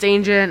sports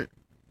agent.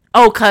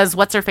 Oh, cause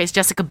what's her face?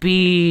 Jessica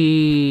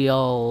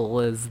Biel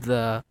is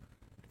the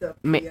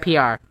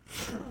PR.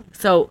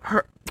 So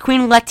her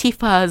Queen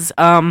Latifah's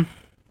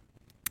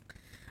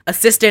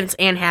assistants,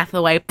 Anne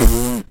Hathaway.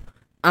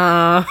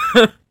 And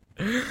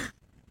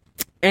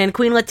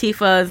Queen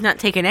Latifah is not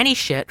taking any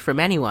shit from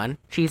anyone.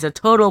 She's a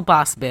total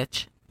boss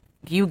bitch.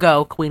 You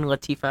go, Queen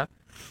Latifah.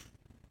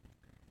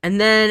 And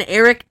then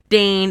Eric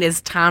Dane is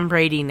Tom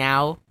Brady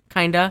now,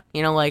 kinda.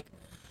 You know, like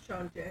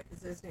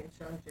Is his name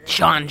Sean Jackson?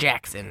 Sean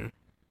Jackson,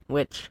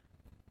 which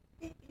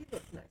He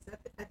looks nice.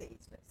 I think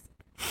he's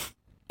nice.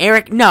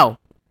 Eric, no,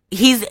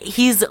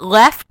 he's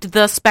left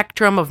the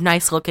spectrum of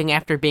nice looking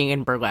after being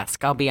in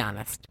Burlesque. I'll be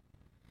honest.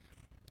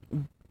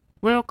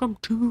 Welcome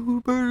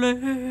to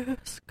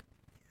Burlesque.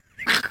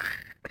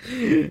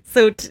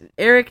 So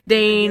Eric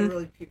Dane. He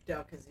really peeped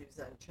out because he was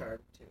on Charmed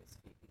too. His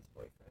Phoebe's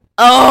boyfriend.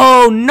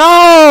 Oh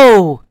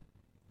no!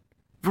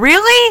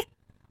 Really?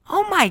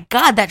 Oh my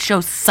god, that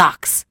show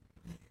sucks.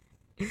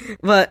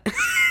 But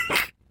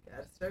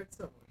Gotta start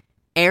somewhere.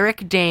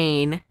 Eric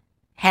Dane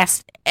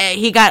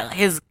he got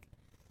his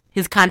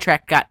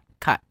contract got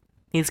cut.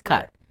 He's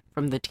cut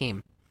from the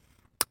team.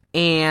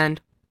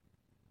 And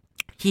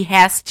he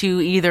has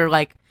to either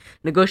like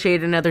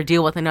negotiate another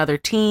deal with another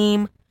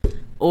team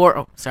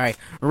or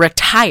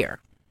retire.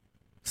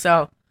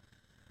 So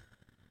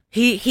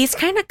he's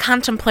kind of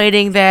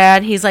contemplating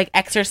that. He's like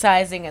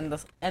exercising and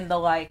the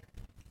like.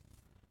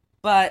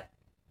 But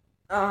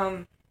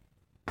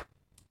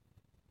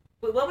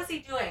what was he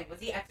doing? Was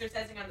he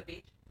exercising on the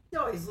beach?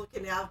 No, he's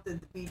looking out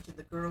at the beach and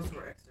the girls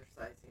were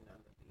exercising on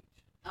the beach.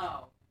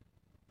 Oh.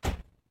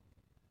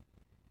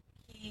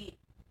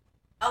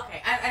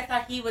 Okay, I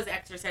thought he was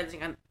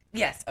exercising on...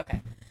 Yes,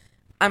 okay.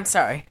 I'm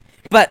sorry.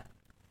 But...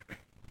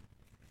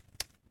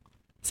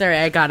 Sorry,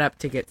 I got up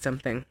to get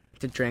something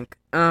to drink.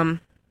 Oh,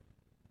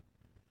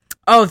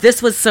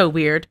 this was so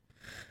weird.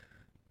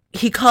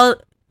 He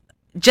called...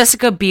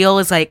 Jessica Biel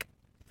is like...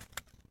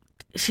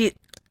 She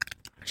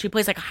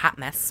plays like a hot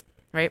mess,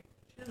 right?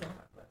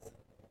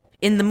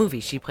 In the movie,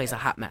 she plays a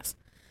hot mess.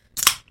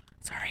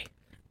 Sorry.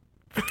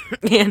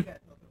 And...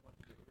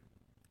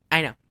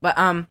 I know, but,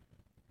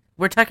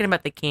 we're talking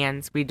about the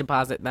cans. We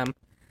deposit them.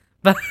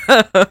 But,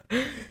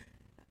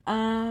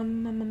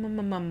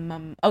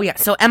 oh yeah,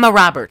 so Emma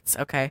Roberts,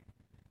 okay?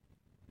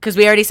 Because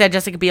we already said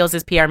Jessica Biel's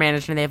his PR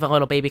manager and they have a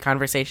little baby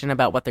conversation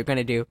about what they're going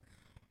to do.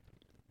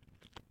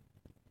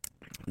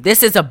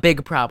 This is a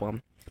big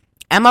problem.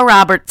 Emma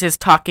Roberts is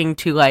talking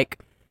to, like...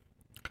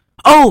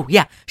 Oh,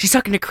 yeah, she's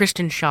talking to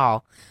Kristen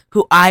Schaal,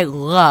 who I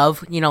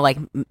love. You know, like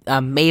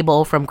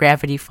Mabel from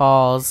Gravity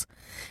Falls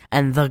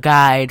and the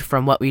guide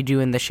from What We Do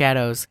in the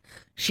Shadows.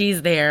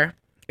 She's there.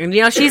 And,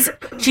 you know, she's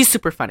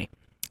super funny.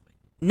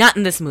 Not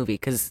in this movie,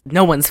 because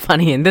no one's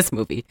funny in this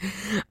movie.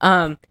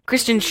 Yeah.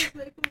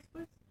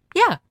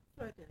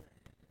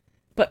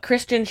 But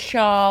Kristen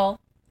Schaal...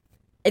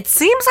 It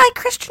seems like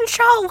Kristen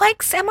Schaal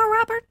likes Emma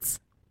Roberts.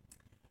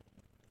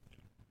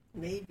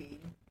 Maybe.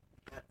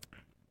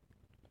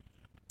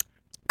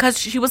 Because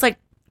she was, like,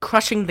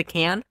 crushing the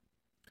can.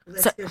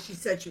 That's because she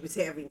said she was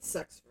having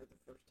sex for the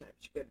first time.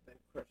 She could have been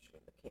crushing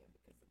the can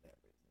because of that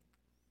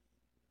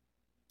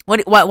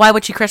reason. Why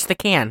would she crush the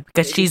can?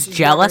 Because she's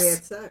jealous? Never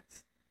had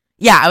sex.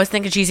 Yeah, I was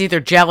thinking she's either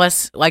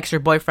jealous, likes her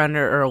boyfriend,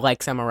 or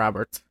likes Emma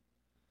Roberts.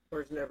 Or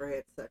has never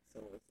had sex.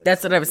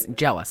 That's what I was...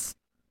 Jealous.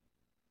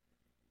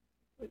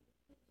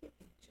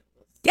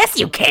 Yes,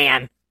 you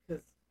can!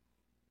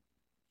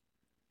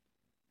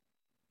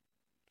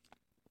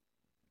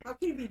 How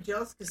can you be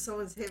jealous because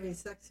someone's having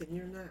sex and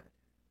you're not?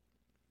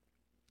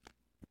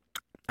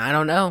 I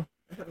don't know.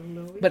 I don't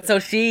know either. But so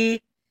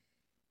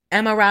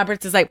Emma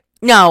Roberts is like,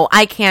 no,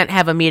 I can't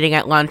have a meeting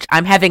at lunch.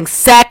 I'm having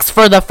sex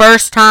for the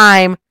first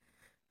time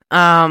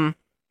at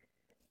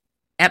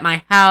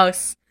my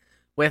house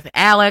with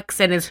Alex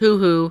and his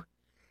hoo-hoo.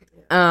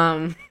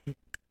 So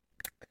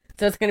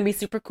it's going to be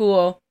super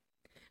cool.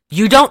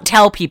 You don't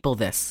tell people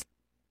this.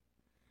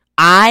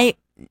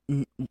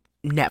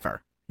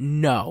 Never.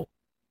 No.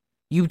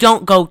 You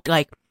don't go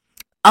like,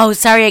 oh,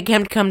 sorry, I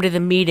can't come to the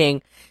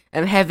meeting.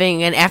 I'm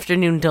having an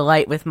afternoon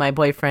delight with my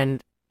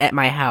boyfriend at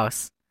my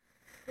house.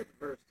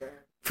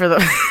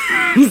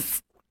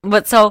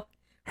 But so,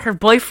 her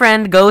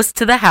boyfriend goes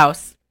to the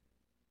house.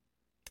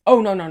 Oh,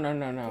 no.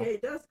 Yeah, he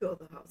does go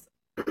to the house.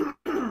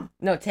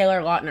 No,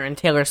 Taylor Lautner and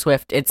Taylor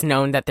Swift, it's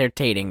known that they're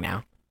dating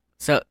now.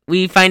 So,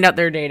 we find out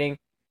they're dating.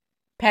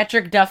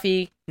 Patrick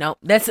Duffy, no,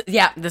 this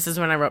is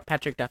when I wrote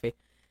Patrick Duffy.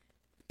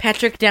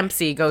 Patrick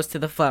Dempsey goes to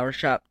the flower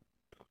shop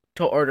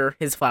to order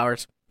his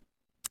flowers.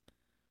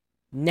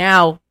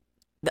 Now,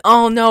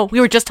 Oh no, we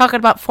were just talking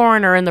about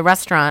Foreigner in the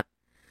restaurant.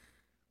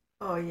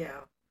 Oh, yeah.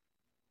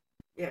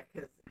 Yeah,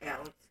 because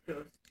Alex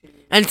goes to...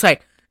 And it's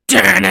like,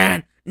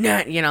 dun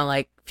you know,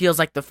 like, feels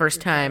like the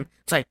first time.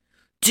 It's like,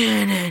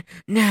 dun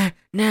I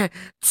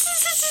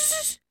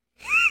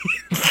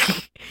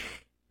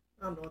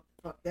don't know what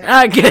the fuck that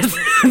I guess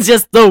it's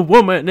just the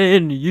woman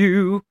in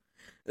you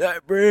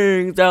that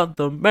brings out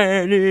the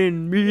man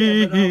in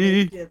Yeah, but all they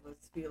me. did was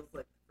feels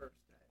like the first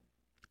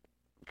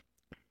time.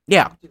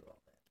 Yeah. Do all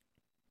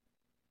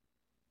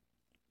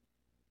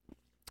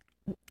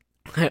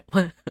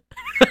that.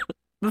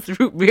 This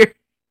root beer.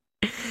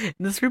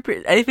 This root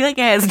beer. I feel like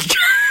it has.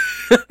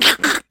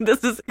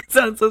 It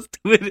sounds so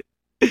stupid.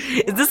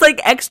 Is this like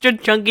extra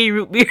chunky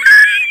root beer?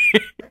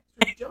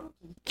 Extra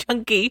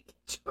Chunky.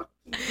 junky.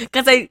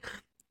 Because I.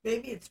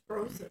 Maybe it's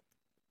frozen.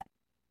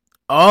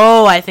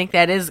 Oh, I think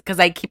that is because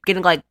I keep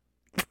getting like.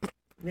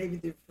 Maybe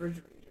the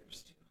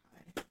refrigerator's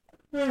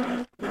too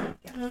high.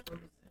 Yeah,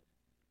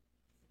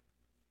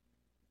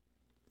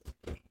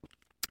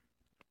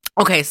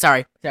 Okay,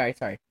 sorry.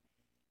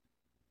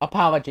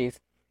 Apologies.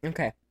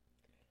 Okay.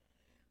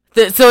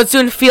 So it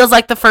soon feels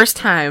like the first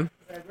time.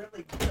 I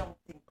really don't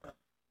think the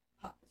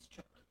pop is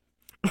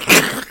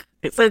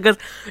chocolate. So it goes,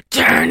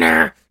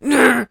 Turner,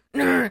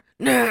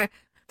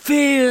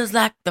 feels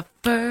like the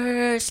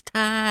first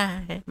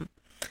time.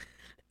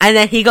 And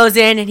then he goes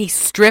in and he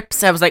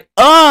strips. I was like,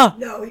 oh!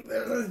 No, he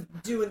was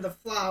doing the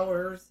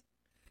flowers.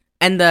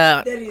 And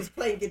Then he was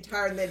playing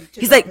guitar, and then he took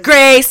he's off like, his-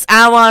 Grace,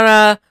 I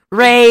wanna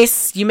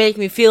race. You make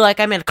me feel like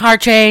I'm in a car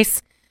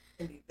chase.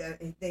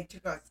 And they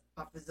took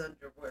off his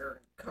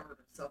underwear and covered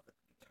himself with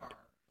the guitar.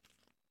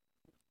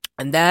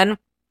 And then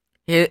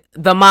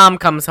the mom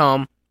comes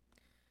home.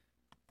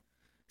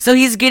 So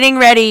he's getting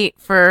ready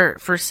for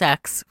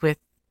sex with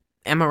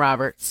Emma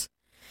Roberts.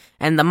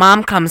 And the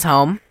mom comes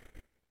home.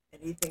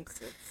 And he thinks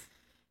it's...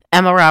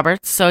 Emma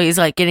Roberts. So he's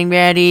like getting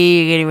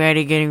ready.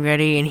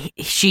 And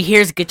she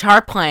hears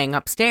guitar playing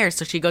upstairs.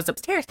 So she goes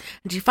upstairs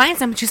and she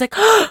finds him. And she's like,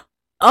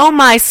 oh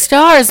my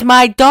stars,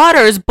 my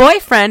daughter's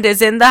boyfriend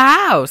is in the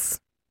house.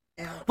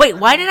 Wait,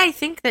 why did I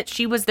think that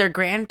she was their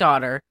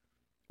granddaughter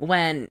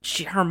when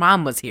her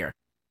mom was here?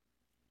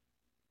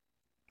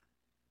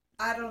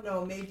 I don't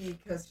know, maybe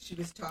because she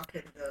was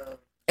talking to...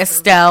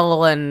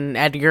 Estelle and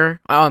Edgar.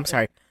 Oh, I'm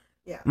sorry.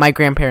 Yeah. My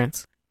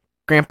grandparents.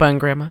 Grandpa and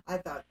Grandma. I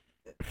thought...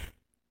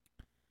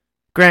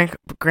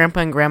 Grandpa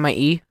and Grandma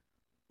E.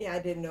 Yeah, I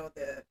didn't know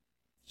that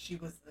she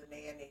was the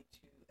nanny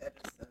to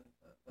Edison.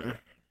 But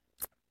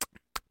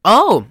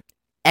Oh,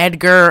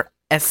 Edgar,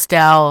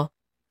 Estelle,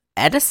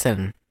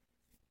 Edison.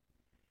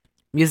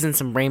 I'm using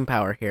some brain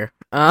power here.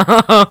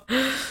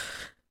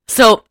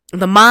 So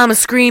the mom is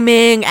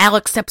screaming.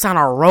 Alex steps on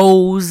a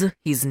rose.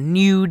 He's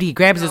nude. He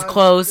grabs his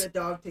clothes. The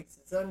dog takes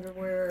his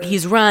underwear. He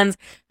runs.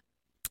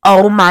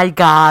 Oh my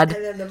god.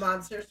 And then the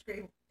mom starts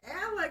screaming,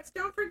 Alex,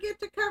 don't forget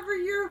to cover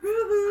your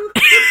hoo-hoo.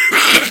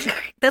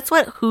 That's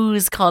what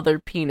who's call their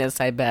penis,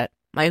 I bet.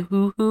 My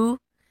hoo-hoo?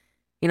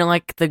 You know,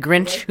 like the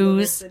Grinch Like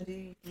who's?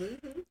 Cindy Lou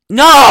Who?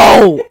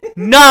 No!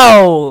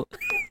 No!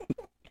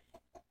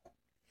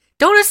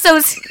 Don't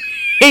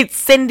associate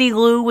Cindy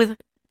Lou with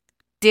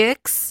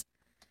dicks.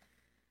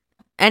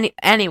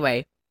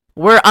 Anyway,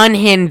 we're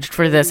unhinged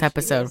for this She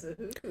episode. has a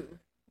hoo-hoo.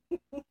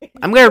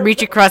 I'm gonna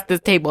reach across this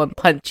table and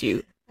punch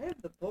you. I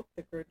have the book,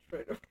 The Grinch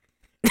right over.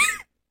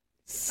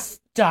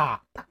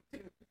 Stop.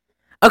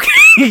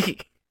 Okay.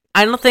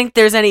 I don't think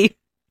there's any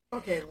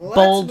Okay, let's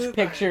bold move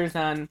pictures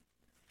on.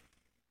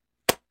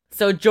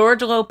 So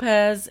George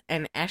Lopez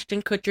and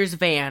Ashton Kutcher's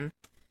van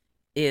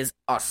is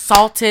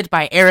assaulted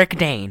by Eric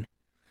Dane.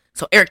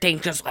 So Eric Dane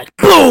just like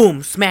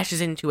boom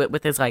smashes into it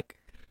with his like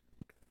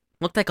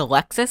looked like a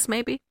Lexus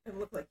maybe. On. It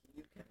looked like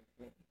you kind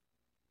of me.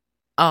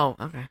 Oh,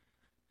 okay.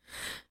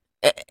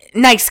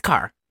 Nice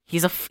car.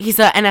 He's a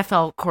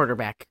NFL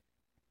quarterback.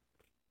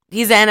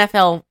 He's an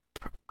NFL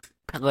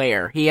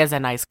player. He has a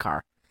nice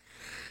car.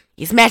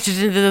 He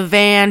smashes into the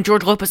van.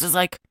 George Lopez is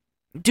like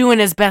doing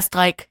his best,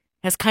 like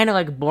has kind of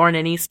like Born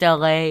in East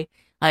LA.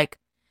 Like,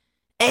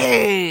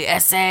 hey,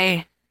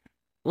 SA,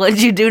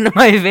 what'd you do to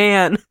my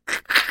van?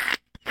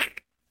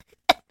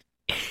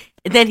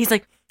 And then he's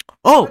like,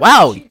 oh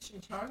wow. Cheech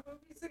and Chong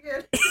movies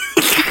again?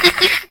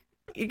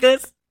 He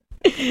goes.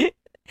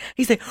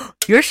 He's like,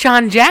 you're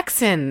Sean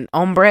Jackson,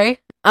 hombre.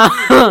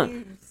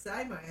 You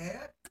sign my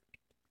hat?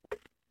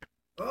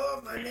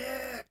 Oh, my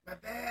neck, my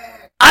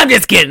back. I'm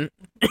just kidding.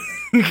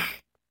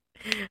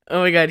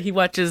 Oh my god, he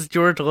watches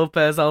George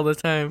Lopez all the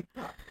time.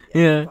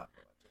 Yeah.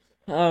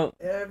 Oh,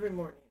 Every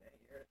morning I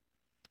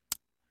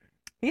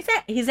hear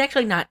it. he's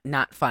actually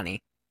not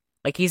funny.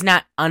 Like he's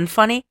not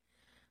unfunny,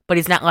 but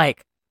he's not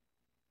like.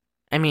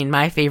 I mean,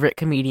 my favorite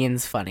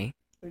comedian's funny.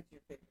 Who's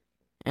your favorite?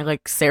 I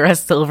like Sarah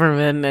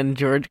Silverman and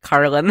George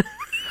Carlin.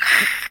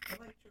 I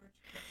like George.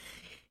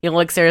 You don't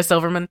like Sarah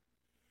Silverman?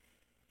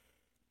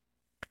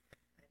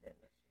 I didn't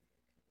know.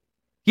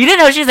 You didn't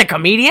know she's a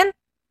comedian?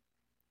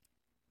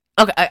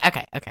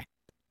 Okay.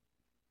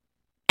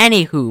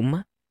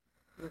 Anywhom.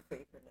 Your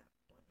favorite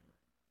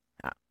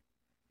now.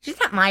 She's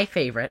not my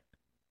favorite.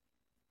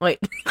 Wait.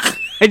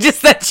 I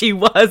just said she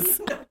was.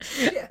 No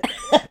shit.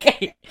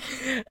 Okay.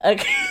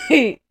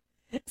 Okay.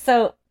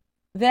 So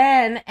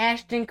then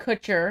Ashton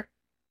Kutcher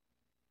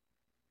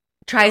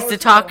tries to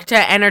talk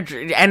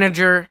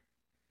to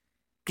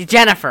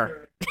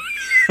Jennifer.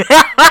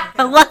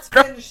 Let's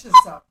finish this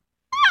up.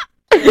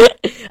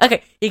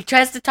 Okay, he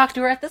tries to talk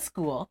to her at the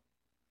school,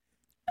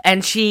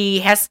 and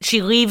she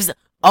leaves.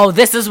 Oh,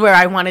 this is where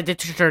I wanted it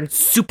to turn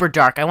super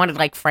dark. I wanted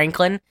like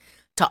Franklin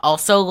to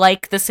also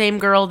like the same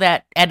girl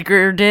that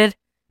Edgar did,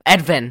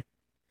 Edvin.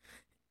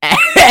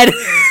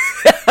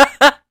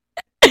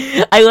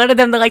 I wanted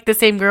them to like the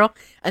same girl,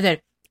 and then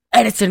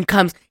Edison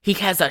comes. He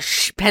has a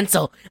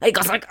pencil, and he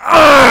goes like,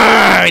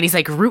 "Arr!" And he's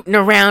like rooting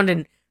around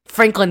in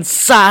Franklin's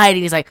side,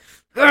 and he's like,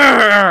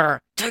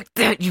 "Arr! Take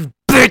that, you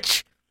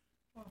bitch!"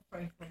 Well,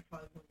 Franklin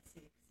probably wouldn't see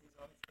it 'cause he's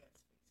always got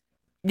his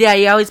face Yeah,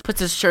 he always puts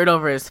his shirt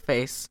over his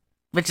face,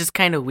 which is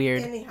kind of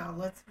weird. Anyhow,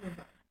 let's move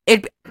on.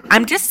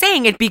 I'm just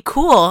saying it'd be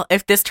cool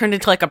if this turned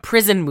into like a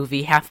prison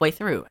movie halfway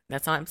through.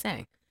 That's all I'm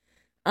saying.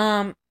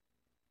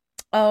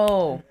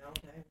 Oh,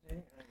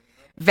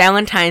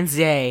 Valentine's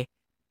Day.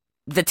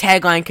 The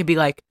tagline could be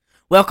like,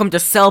 "Welcome to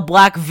Cell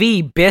Block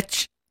V,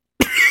 bitch."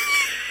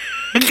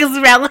 Because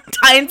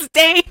Valentine's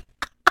Day.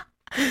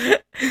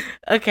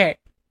 Okay.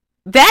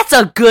 That's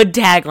a good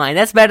tagline.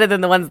 That's better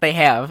than the ones they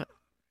have.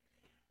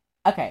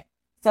 Okay.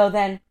 So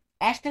then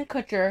Ashton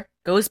Kutcher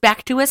goes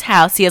back to his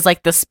house. He has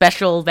like the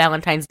special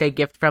Valentine's Day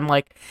gift from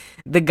like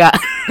the guy.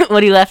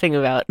 What are you laughing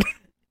about?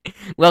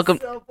 Welcome.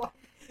 So,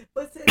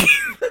 what's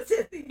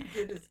that thing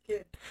you did as a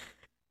kid?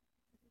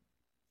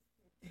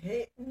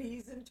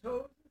 Knees and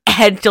toes?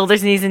 Head,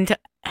 shoulders, knees, and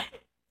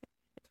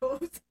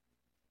Toes?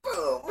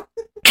 Boom!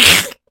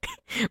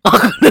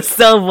 Welcome to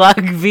Cell Block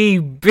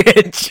V,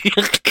 bitch.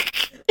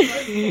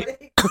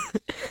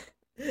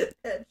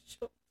 Head,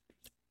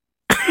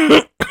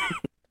 shoulders.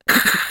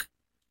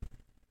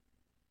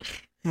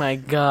 My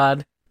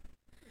God.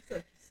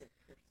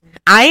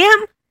 I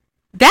am?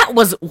 That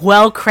was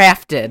well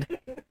crafted.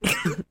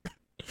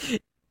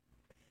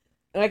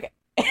 Okay.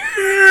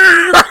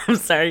 I'm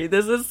sorry,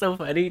 this is so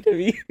funny to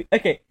me.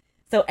 Okay,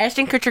 so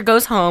Ashton Kutcher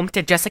goes home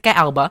to Jessica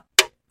Alba.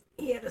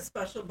 He had a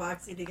special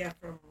box he got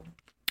from...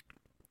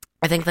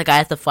 I think the guy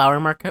at the flower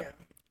market. Yeah.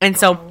 And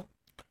so...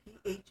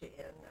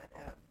 H-A-N,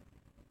 not F.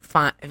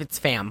 Fine, if it's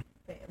fam.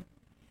 Fam.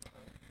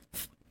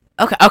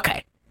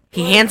 Okay.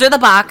 He hands her the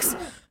box.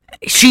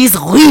 She's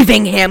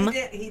leaving him.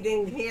 He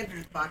didn't hand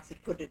his box, he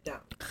put it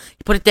down.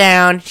 He put it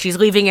down. She's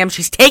leaving him.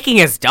 She's taking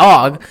his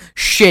dog.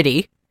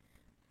 Shitty.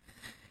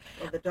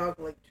 Well, the dog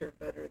liked her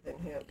better than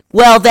him.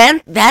 Well,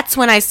 then, that's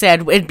when I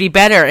said it'd be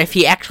better if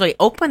he actually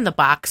opened the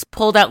box,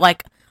 pulled out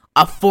like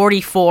a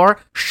 44,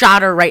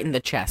 shot her right in the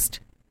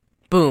chest.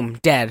 Boom,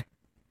 dead.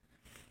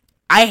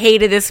 I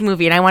hated this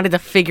movie, and I wanted to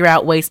figure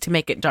out ways to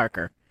make it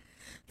darker.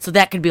 So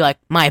that could be like,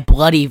 My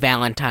Bloody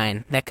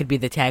Valentine. That could be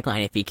the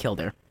tagline if he killed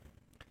her.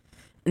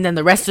 And then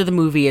the rest of the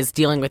movie is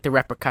dealing with the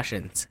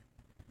repercussions.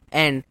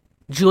 And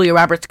Julia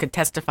Roberts could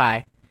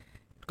testify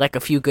like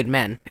A Few Good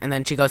Men. And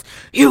then she goes,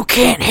 "You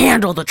can't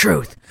handle the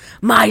truth.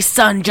 My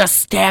son just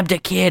stabbed a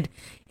kid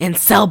in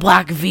Cell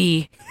Block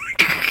V."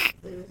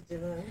 They was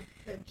doing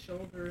head,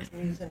 shoulders,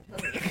 knees, and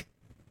toes.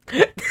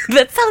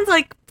 That sounds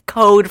like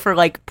code for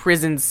like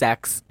prison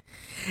sex.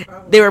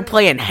 Probably They were did.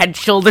 playing head,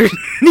 shoulders,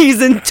 knees,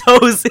 and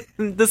toes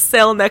in the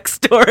cell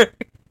next door.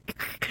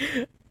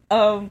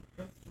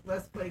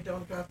 Let's play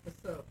Don't Drop the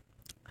Soap.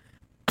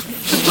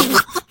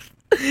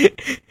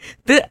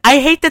 I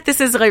hate that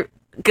this is like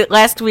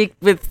last week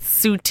with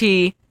Sue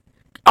T.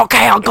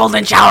 Okay, on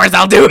Golden Showers,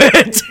 I'll do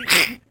it.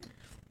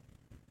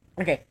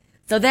 Okay,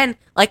 so then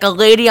like a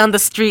lady on the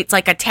streets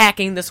like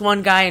attacking this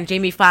one guy, and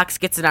Jamie Foxx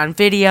gets it on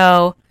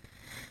video.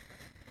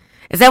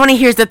 Is that when he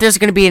hears that there's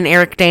going to be an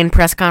Eric Dane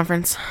press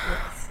conference?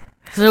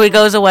 So he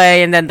goes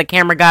away, and then the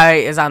camera guy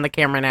is on the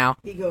camera now.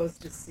 He goes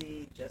to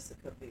see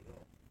Jessica Biel.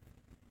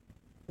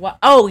 What?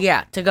 Oh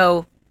yeah, to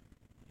go.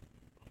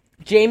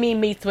 Jamie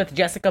meets with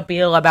Jessica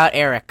Biel about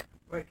Eric.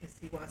 Right, because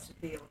he wants to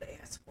be able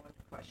to ask one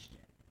question.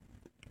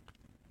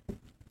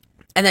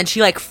 And then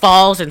she like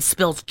falls and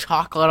spills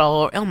chocolate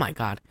all over. Oh my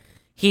God.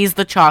 He's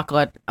the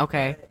chocolate.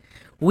 Okay.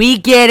 We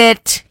get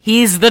it.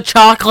 He's the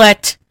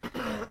chocolate.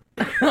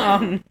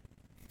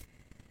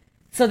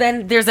 So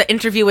then there's an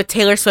interview with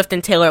Taylor Swift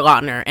and Taylor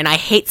Lautner, and I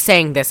hate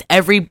saying this.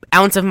 Every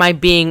ounce of my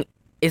being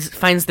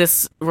finds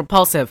this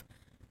repulsive.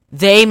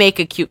 They make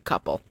a cute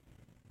couple.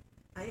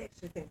 I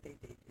actually think they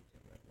did.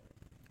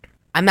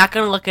 I'm not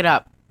going to look it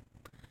up.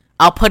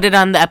 I'll put it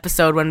on the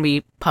episode when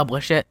we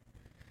publish it.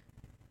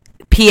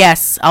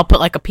 P.S. I'll put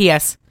like a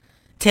P.S.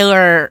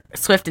 Taylor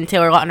Swift and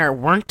Taylor Lautner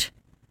weren't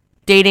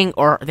dating,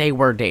 or they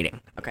were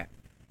dating. Okay.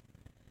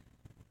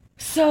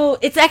 So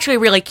it's actually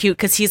really cute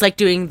because he's like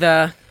doing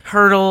the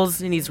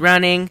hurdles and he's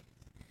running,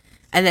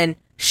 and then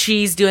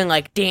she's doing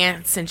like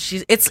dance, and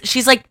she's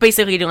like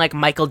basically doing like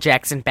Michael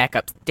Jackson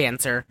backup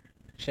dancer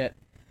shit.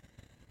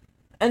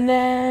 And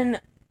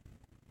then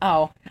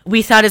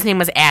we thought his name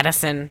was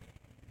Addison,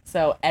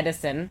 so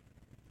Edison.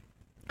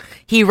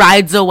 He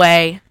rides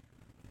away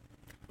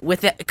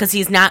with it because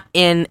he's not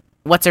in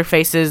what's her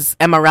face's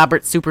Emma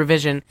Roberts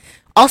supervision.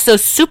 Also,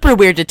 super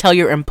weird to tell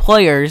your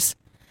employers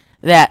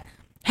that,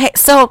 hey,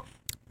 so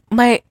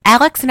my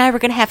Alex and I were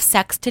gonna have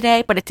sex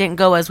today, but it didn't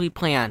go as we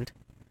planned.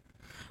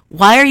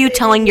 Why are you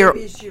telling your?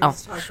 She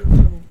was talking to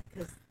him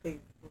because they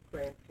were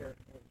grandparents.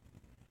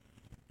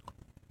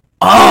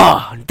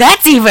 Oh,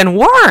 that's even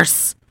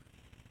worse.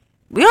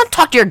 We don't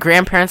talk to your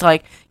grandparents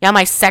like, yeah,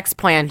 my sex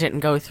plan didn't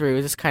go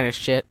through. This kind of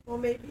shit. Well,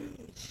 maybe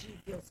she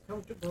feels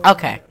comfortable.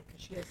 Okay.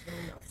 She has no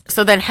one else.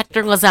 So then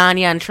Hector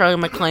Lasagna and Shirley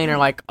MacLaine are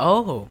like,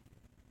 oh.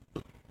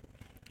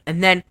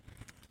 And then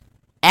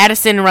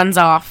Addison runs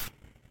off.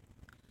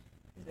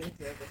 His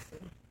name's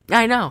Edison.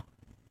 I know.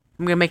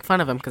 I'm going to make fun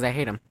of him because I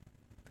hate him.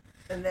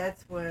 And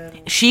that's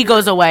when She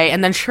goes away,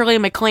 and then Shirley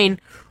MacLaine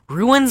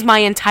ruins my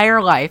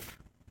entire life.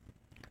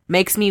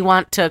 Makes me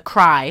want to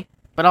cry.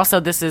 But also,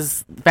 this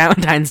is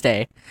Valentine's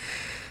Day.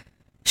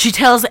 She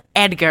tells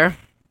Edgar,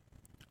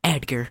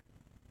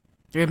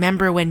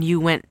 remember when you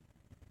went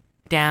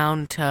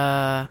down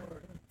to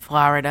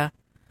Florida?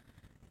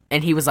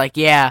 And he was like,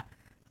 yeah.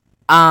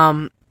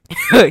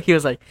 He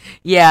was like,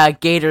 yeah, a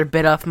gator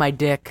bit off my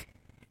dick.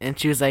 And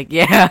she was like,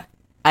 yeah,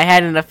 I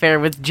had an affair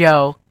with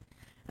Joe.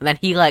 And then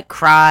he, like,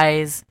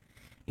 cries.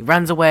 He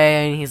runs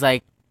away, and he's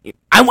like,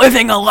 I'm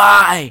living a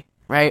lie,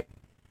 right?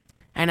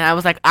 And I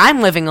was like,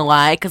 I'm living a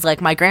lie, because, like,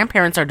 my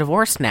grandparents are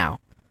divorced now.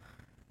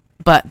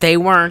 But they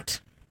weren't.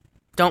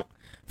 Don't,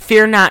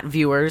 fear not,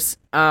 viewers.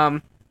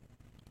 So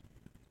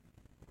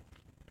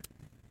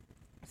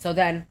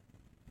then,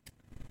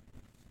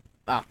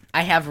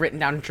 I have written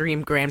down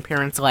dream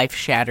grandparents' life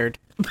shattered.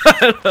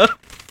 I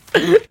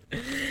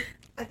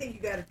think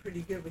you got it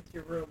pretty good with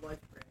your real life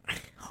friend.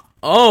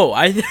 Oh,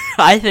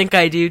 I think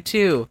I do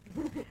too.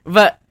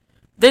 But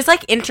there's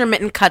like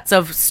intermittent cuts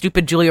of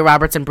stupid Julia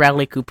Roberts and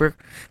Bradley Cooper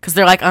because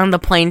they're like on the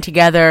plane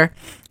together,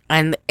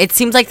 and it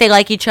seems like they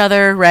like each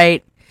other,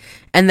 right?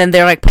 And then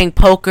they're like playing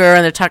poker,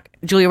 and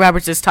Julia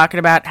Roberts is talking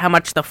about how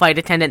much the flight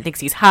attendant thinks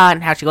he's hot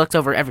and how she looks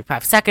over every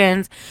 5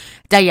 seconds.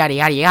 Yada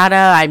yada yada.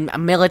 I'm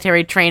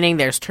military training.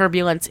 There's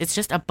turbulence. It's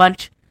just a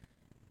bunch.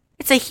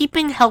 It's a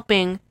heaping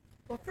helping.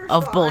 Well, first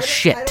Of all,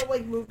 bullshit. I don't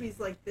like movies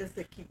like this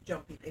that keep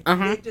jumping. If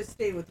Uh-huh. they just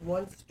stay with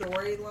one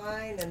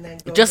storyline and then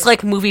go Just to-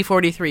 like movie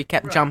 43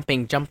 kept Right.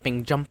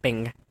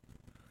 jumping.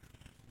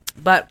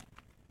 But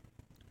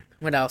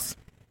what else?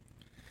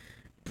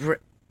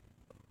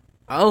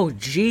 Oh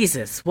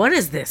Jesus, what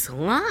is this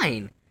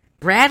line?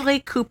 Bradley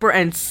Cooper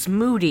and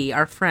Smoody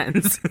are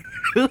friends.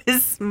 Who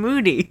is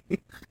Smoody?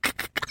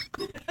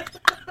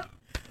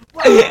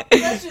 Well,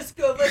 let's just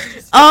go.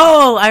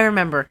 Oh, I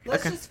remember.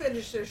 Let's Okay. just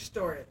finish their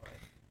storyline.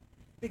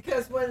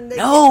 Because when they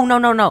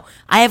No.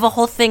 I have a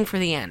whole thing for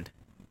the end.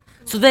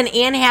 So then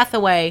Anne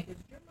Hathaway.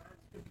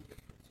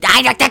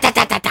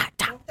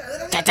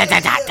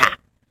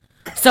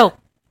 So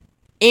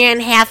Anne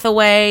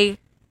Hathaway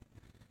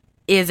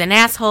is an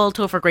asshole.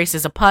 Topher Grace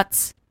is a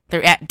putz.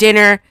 They're at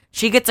dinner.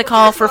 She gets a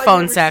call for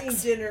phone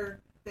sex. Dinner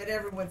that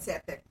everyone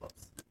sat that close.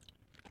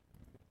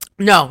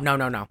 No.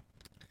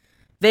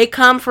 They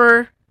come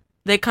for.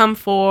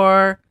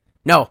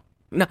 No.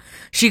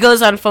 She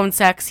goes on phone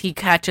sex. He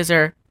catches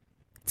her.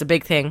 It's a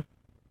big thing.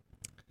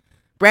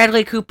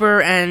 Bradley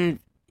Cooper and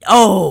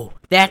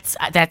that's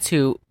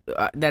who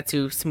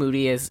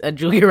Smoody is.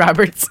 Julia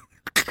Roberts.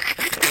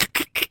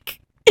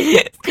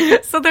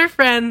 So they're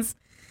friends.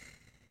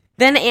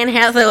 Then Anne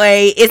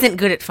Hathaway isn't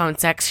good at phone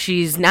sex.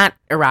 She's not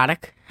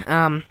erotic.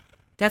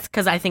 That's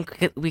because I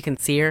think we can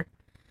see her.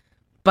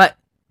 But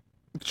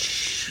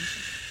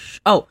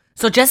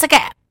so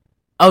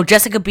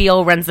Jessica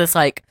Biel runs this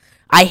like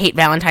I hate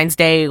Valentine's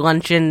Day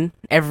luncheon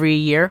every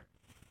year,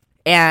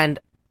 and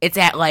it's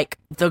at like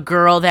the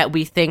girl that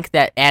we think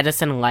that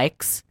Addison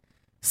likes.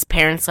 His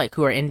parents like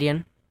who are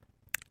Indian.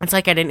 It's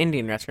like at an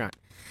Indian restaurant,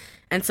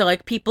 and so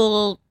like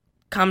people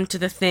come to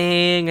the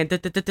thing and I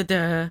think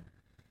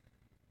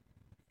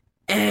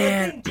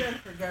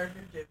Jennifer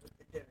Gardner did with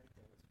the dinner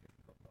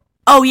thing.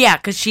 oh yeah,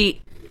 because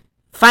she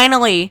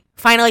finally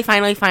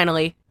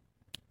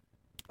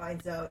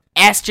Finds out.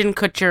 Ashton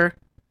Kutcher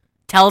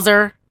tells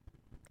her,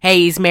 hey,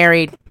 he's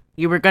married.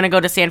 You were going to go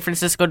to San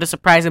Francisco to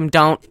surprise him.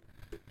 Don't.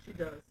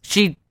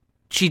 She does.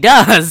 She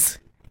does,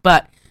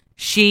 but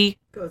she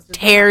Goes to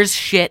tears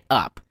shit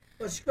up.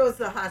 Well, she goes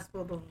to the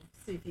hospital to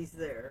see if he's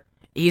there.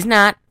 He's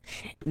not.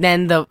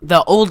 Then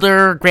the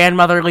older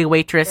grandmotherly After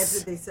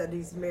waitress, they said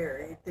he's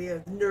married,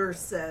 the nurse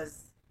says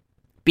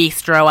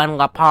bistro on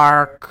La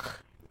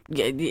Park,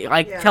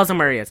 tells him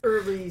where he is.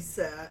 early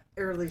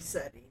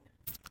setting.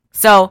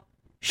 So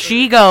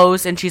she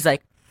goes and she's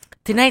like,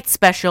 tonight's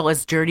special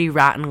is dirty,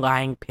 rotten,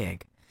 lying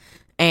pig,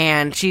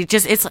 and she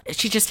just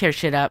tears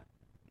shit up,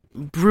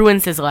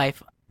 ruins his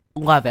life.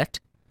 Love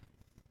it.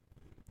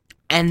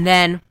 And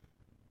then,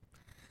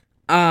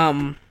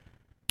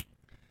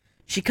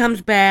 she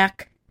comes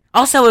back.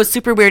 Also, it was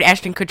super weird.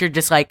 Ashton Kutcher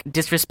just like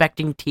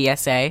disrespecting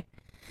TSA,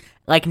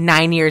 like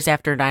 9 years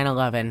after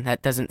 9/11.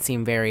 That doesn't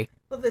seem very.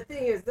 Well, the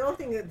thing is, the only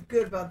thing that's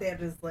good about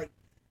that is like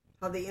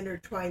how they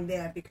intertwined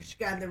that, because she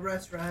got in the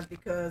restaurant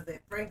because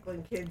that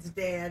Franklin kid's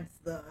dad's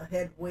the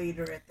head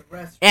waiter at the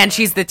restaurant. And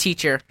she's the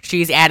teacher.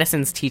 She's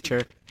Addison's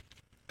teacher.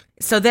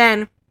 So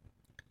then,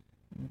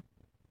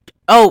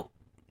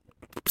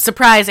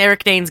 surprise,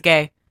 Eric Dane's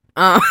gay.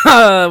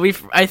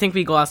 I think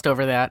we glossed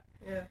over that.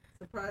 Yeah,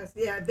 surprise.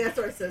 Yeah, that's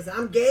what it says.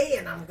 I'm gay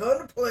and I'm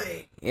going to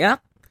play. Yeah.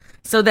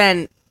 So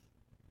then,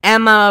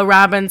 Emma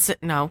Roberts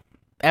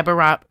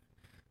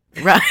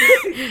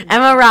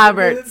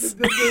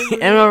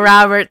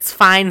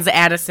finds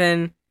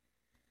Addison.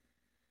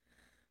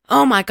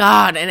 Oh my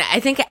god. And I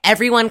think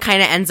everyone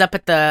kind of ends up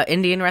at the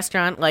Indian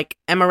restaurant, like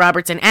Emma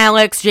Roberts and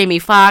Alex, Jamie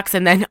Foxx,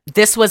 and then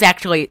this was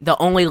actually the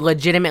only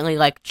legitimately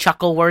like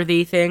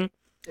chuckle-worthy thing.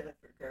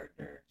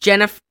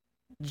 Jennifer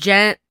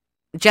Gardner.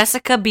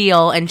 Jessica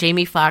Biel and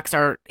Jamie Foxx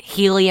are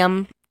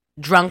helium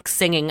drunk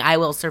singing I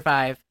Will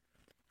Survive.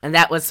 And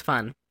that was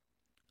fun.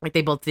 Like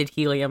they both did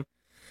helium.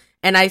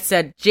 And I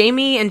said,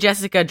 Jamie and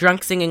Jessica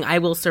drunk singing I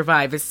Will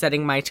Survive is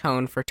setting my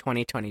tone for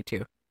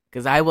 2022.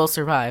 Because I will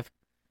survive.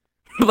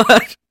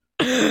 But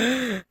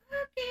okay.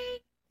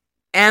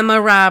 Emma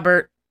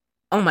Robert.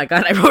 Oh my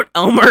god, I wrote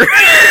Elmer.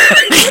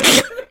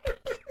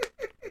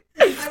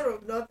 I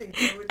wrote nothing.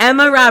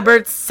 Emma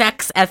Roberts'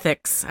 sex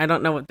ethics. I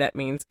don't know what that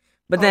means.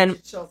 But then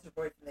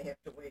they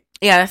have to wait.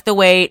 Yeah, they have to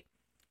wait.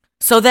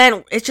 So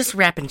then it's just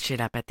wrapping shit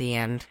up at the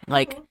end.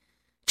 Like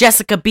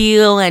Jessica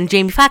Biel and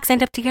Jamie Foxx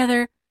end up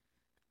together.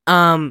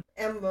 Julia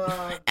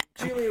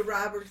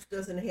Roberts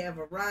doesn't have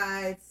a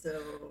ride,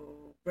 so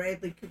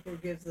Bradley Cooper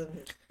gives them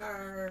his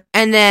car.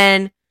 And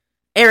then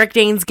Eric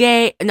Dane's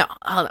gay. No,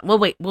 hold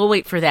on. We'll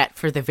wait for that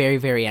for the very,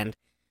 very end.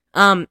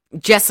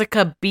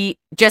 Jessica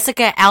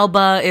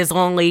Alba is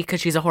lonely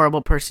because she's a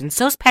horrible person.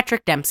 So's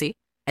Patrick Dempsey.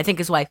 I think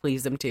his wife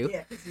leaves him too.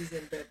 Yeah, because he's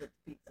in bed with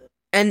pizza.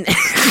 And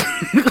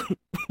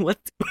what?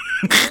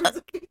 It's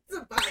a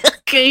pizza box.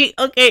 Okay.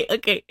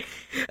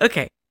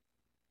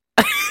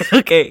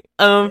 Okay.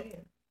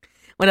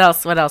 What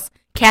else?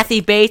 Kathy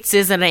Bates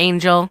is an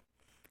angel.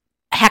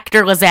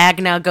 Hector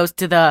Lasagna goes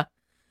to the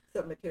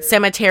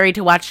cemetery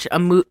to watch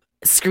a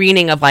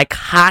screening of like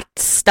hot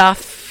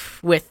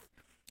stuff with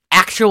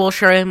actual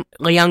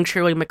young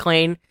Shirley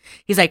MacLaine.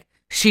 He's like,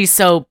 she's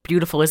so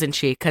beautiful, isn't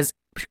she? Because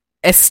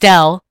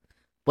Estelle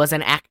was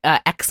an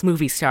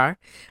ex-movie star.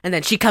 And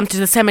then she comes to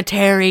the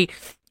cemetery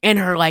in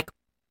her like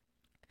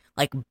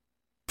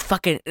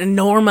fucking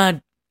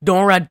Nora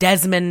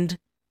Desmond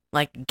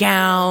like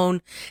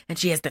gown, and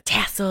she has the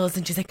tassels,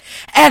 and she's like,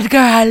 Edgar,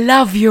 I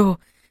love you.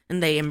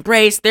 And they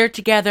embrace, they're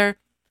together.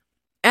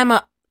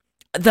 Emma,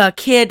 the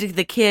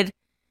kid,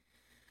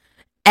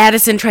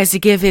 Addison tries to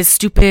give his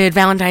stupid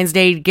Valentine's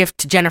Day gift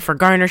to Jennifer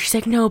Garner. She's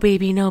like, no,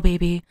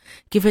 baby.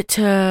 Give it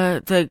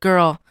to the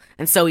girl.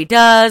 And so he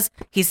does.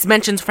 He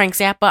mentions Frank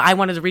Zappa. I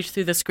wanted to reach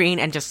through the screen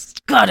and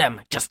just gut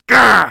him. Just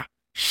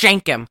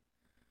shank him.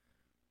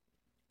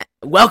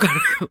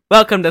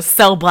 Welcome to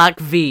Cell Block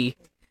V.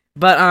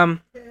 But,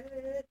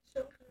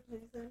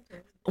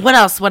 what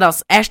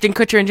else? Ashton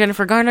Kutcher and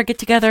Jennifer Garner get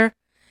together.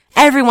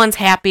 Everyone's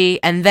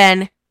happy. And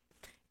then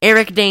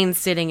Eric Dane's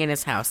sitting in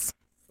his house.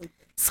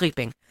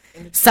 Sleeping.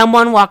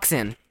 Someone walks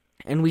in,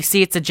 and we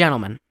see it's a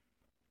gentleman.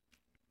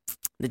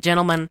 The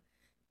gentleman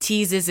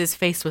teases his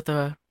face with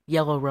a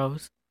yellow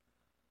rose.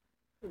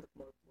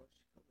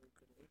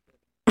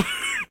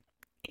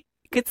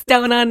 Gets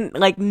down on,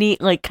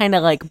 kind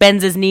of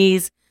bends his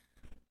knees.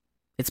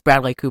 It's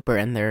Bradley Cooper,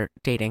 and they're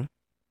dating.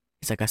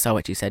 He's like, I saw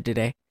what you said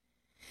today.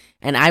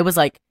 And I was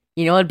like,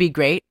 you know, it'd be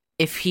great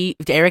if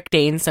Eric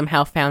Dane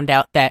somehow found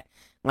out that,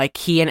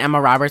 he and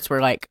Emma Roberts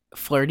were,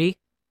 flirty.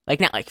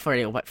 Not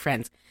flirty, but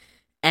friends.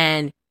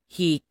 And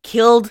he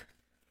killed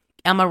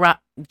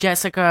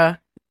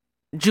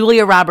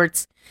Julia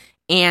Roberts,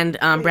 and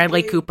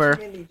Bradley Cooper.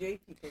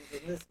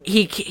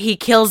 He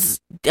kills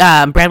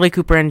Bradley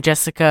Cooper and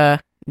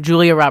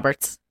Julia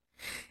Roberts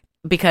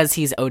because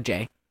he's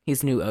OJ.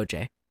 He's new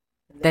OJ.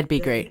 That'd be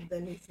great.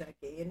 Then he's not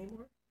gay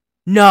anymore?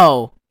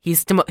 No. He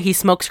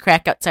smokes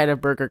crack outside of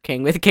Burger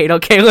King with Kato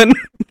Kalin.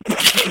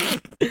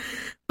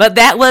 But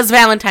that was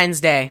Valentine's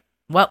Day.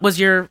 What was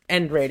your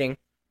end rating?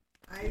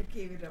 I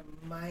gave it a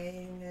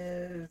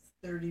minus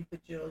 30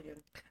 bajillion.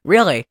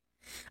 Really?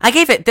 I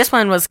gave it, this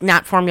one was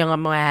not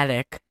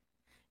formulaic.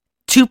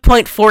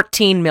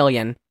 2.14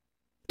 million.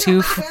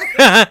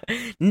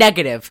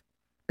 Negative.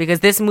 Because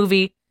this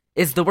movie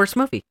is the worst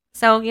movie.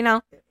 So,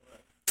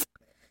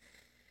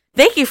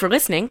 thank you for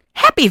listening.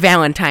 Happy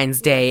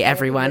Valentine's Day,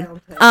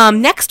 everyone.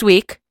 Next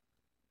week,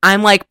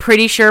 I'm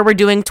pretty sure we're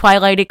doing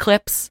Twilight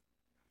Eclipse.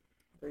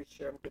 Pretty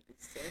sure I'm gonna be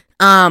sick.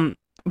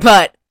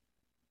 But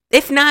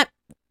if not,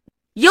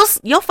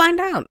 you'll find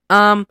out.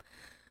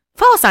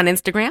 Follow us on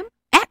Instagram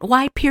at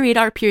Y.R.We.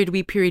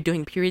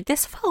 Doing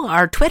this. Follow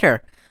our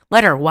Twitter.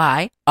 Letter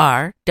YRWDT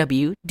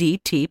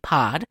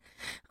pod.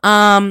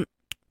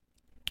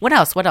 What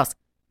else?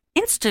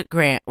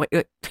 Instagram.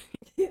 Wait.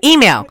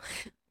 Email.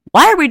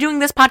 Why are we doing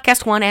this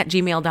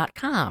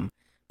podcast1@gmail.com?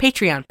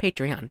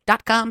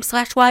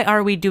 Patreon.com/why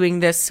are we doing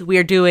this?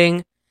 We're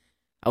doing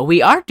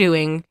We are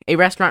doing a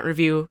restaurant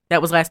review.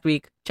 That was last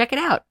week. Check it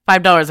out.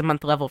 $5 a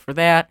month level for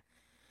that.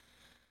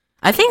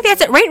 I think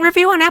that's it. Rate and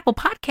review on Apple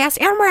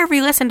Podcasts and wherever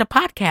you listen to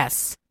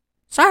podcasts.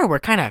 Sorry, we're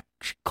kind of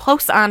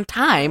close on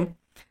time.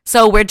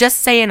 So we're just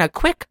saying a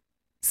quick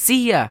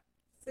see ya.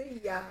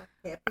 See ya.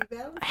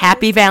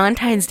 Happy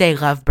Valentine's Day,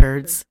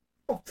 lovebirds.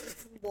 All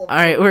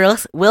right,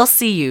 we'll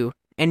see you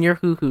and your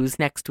hoo-hoos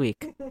next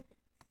week.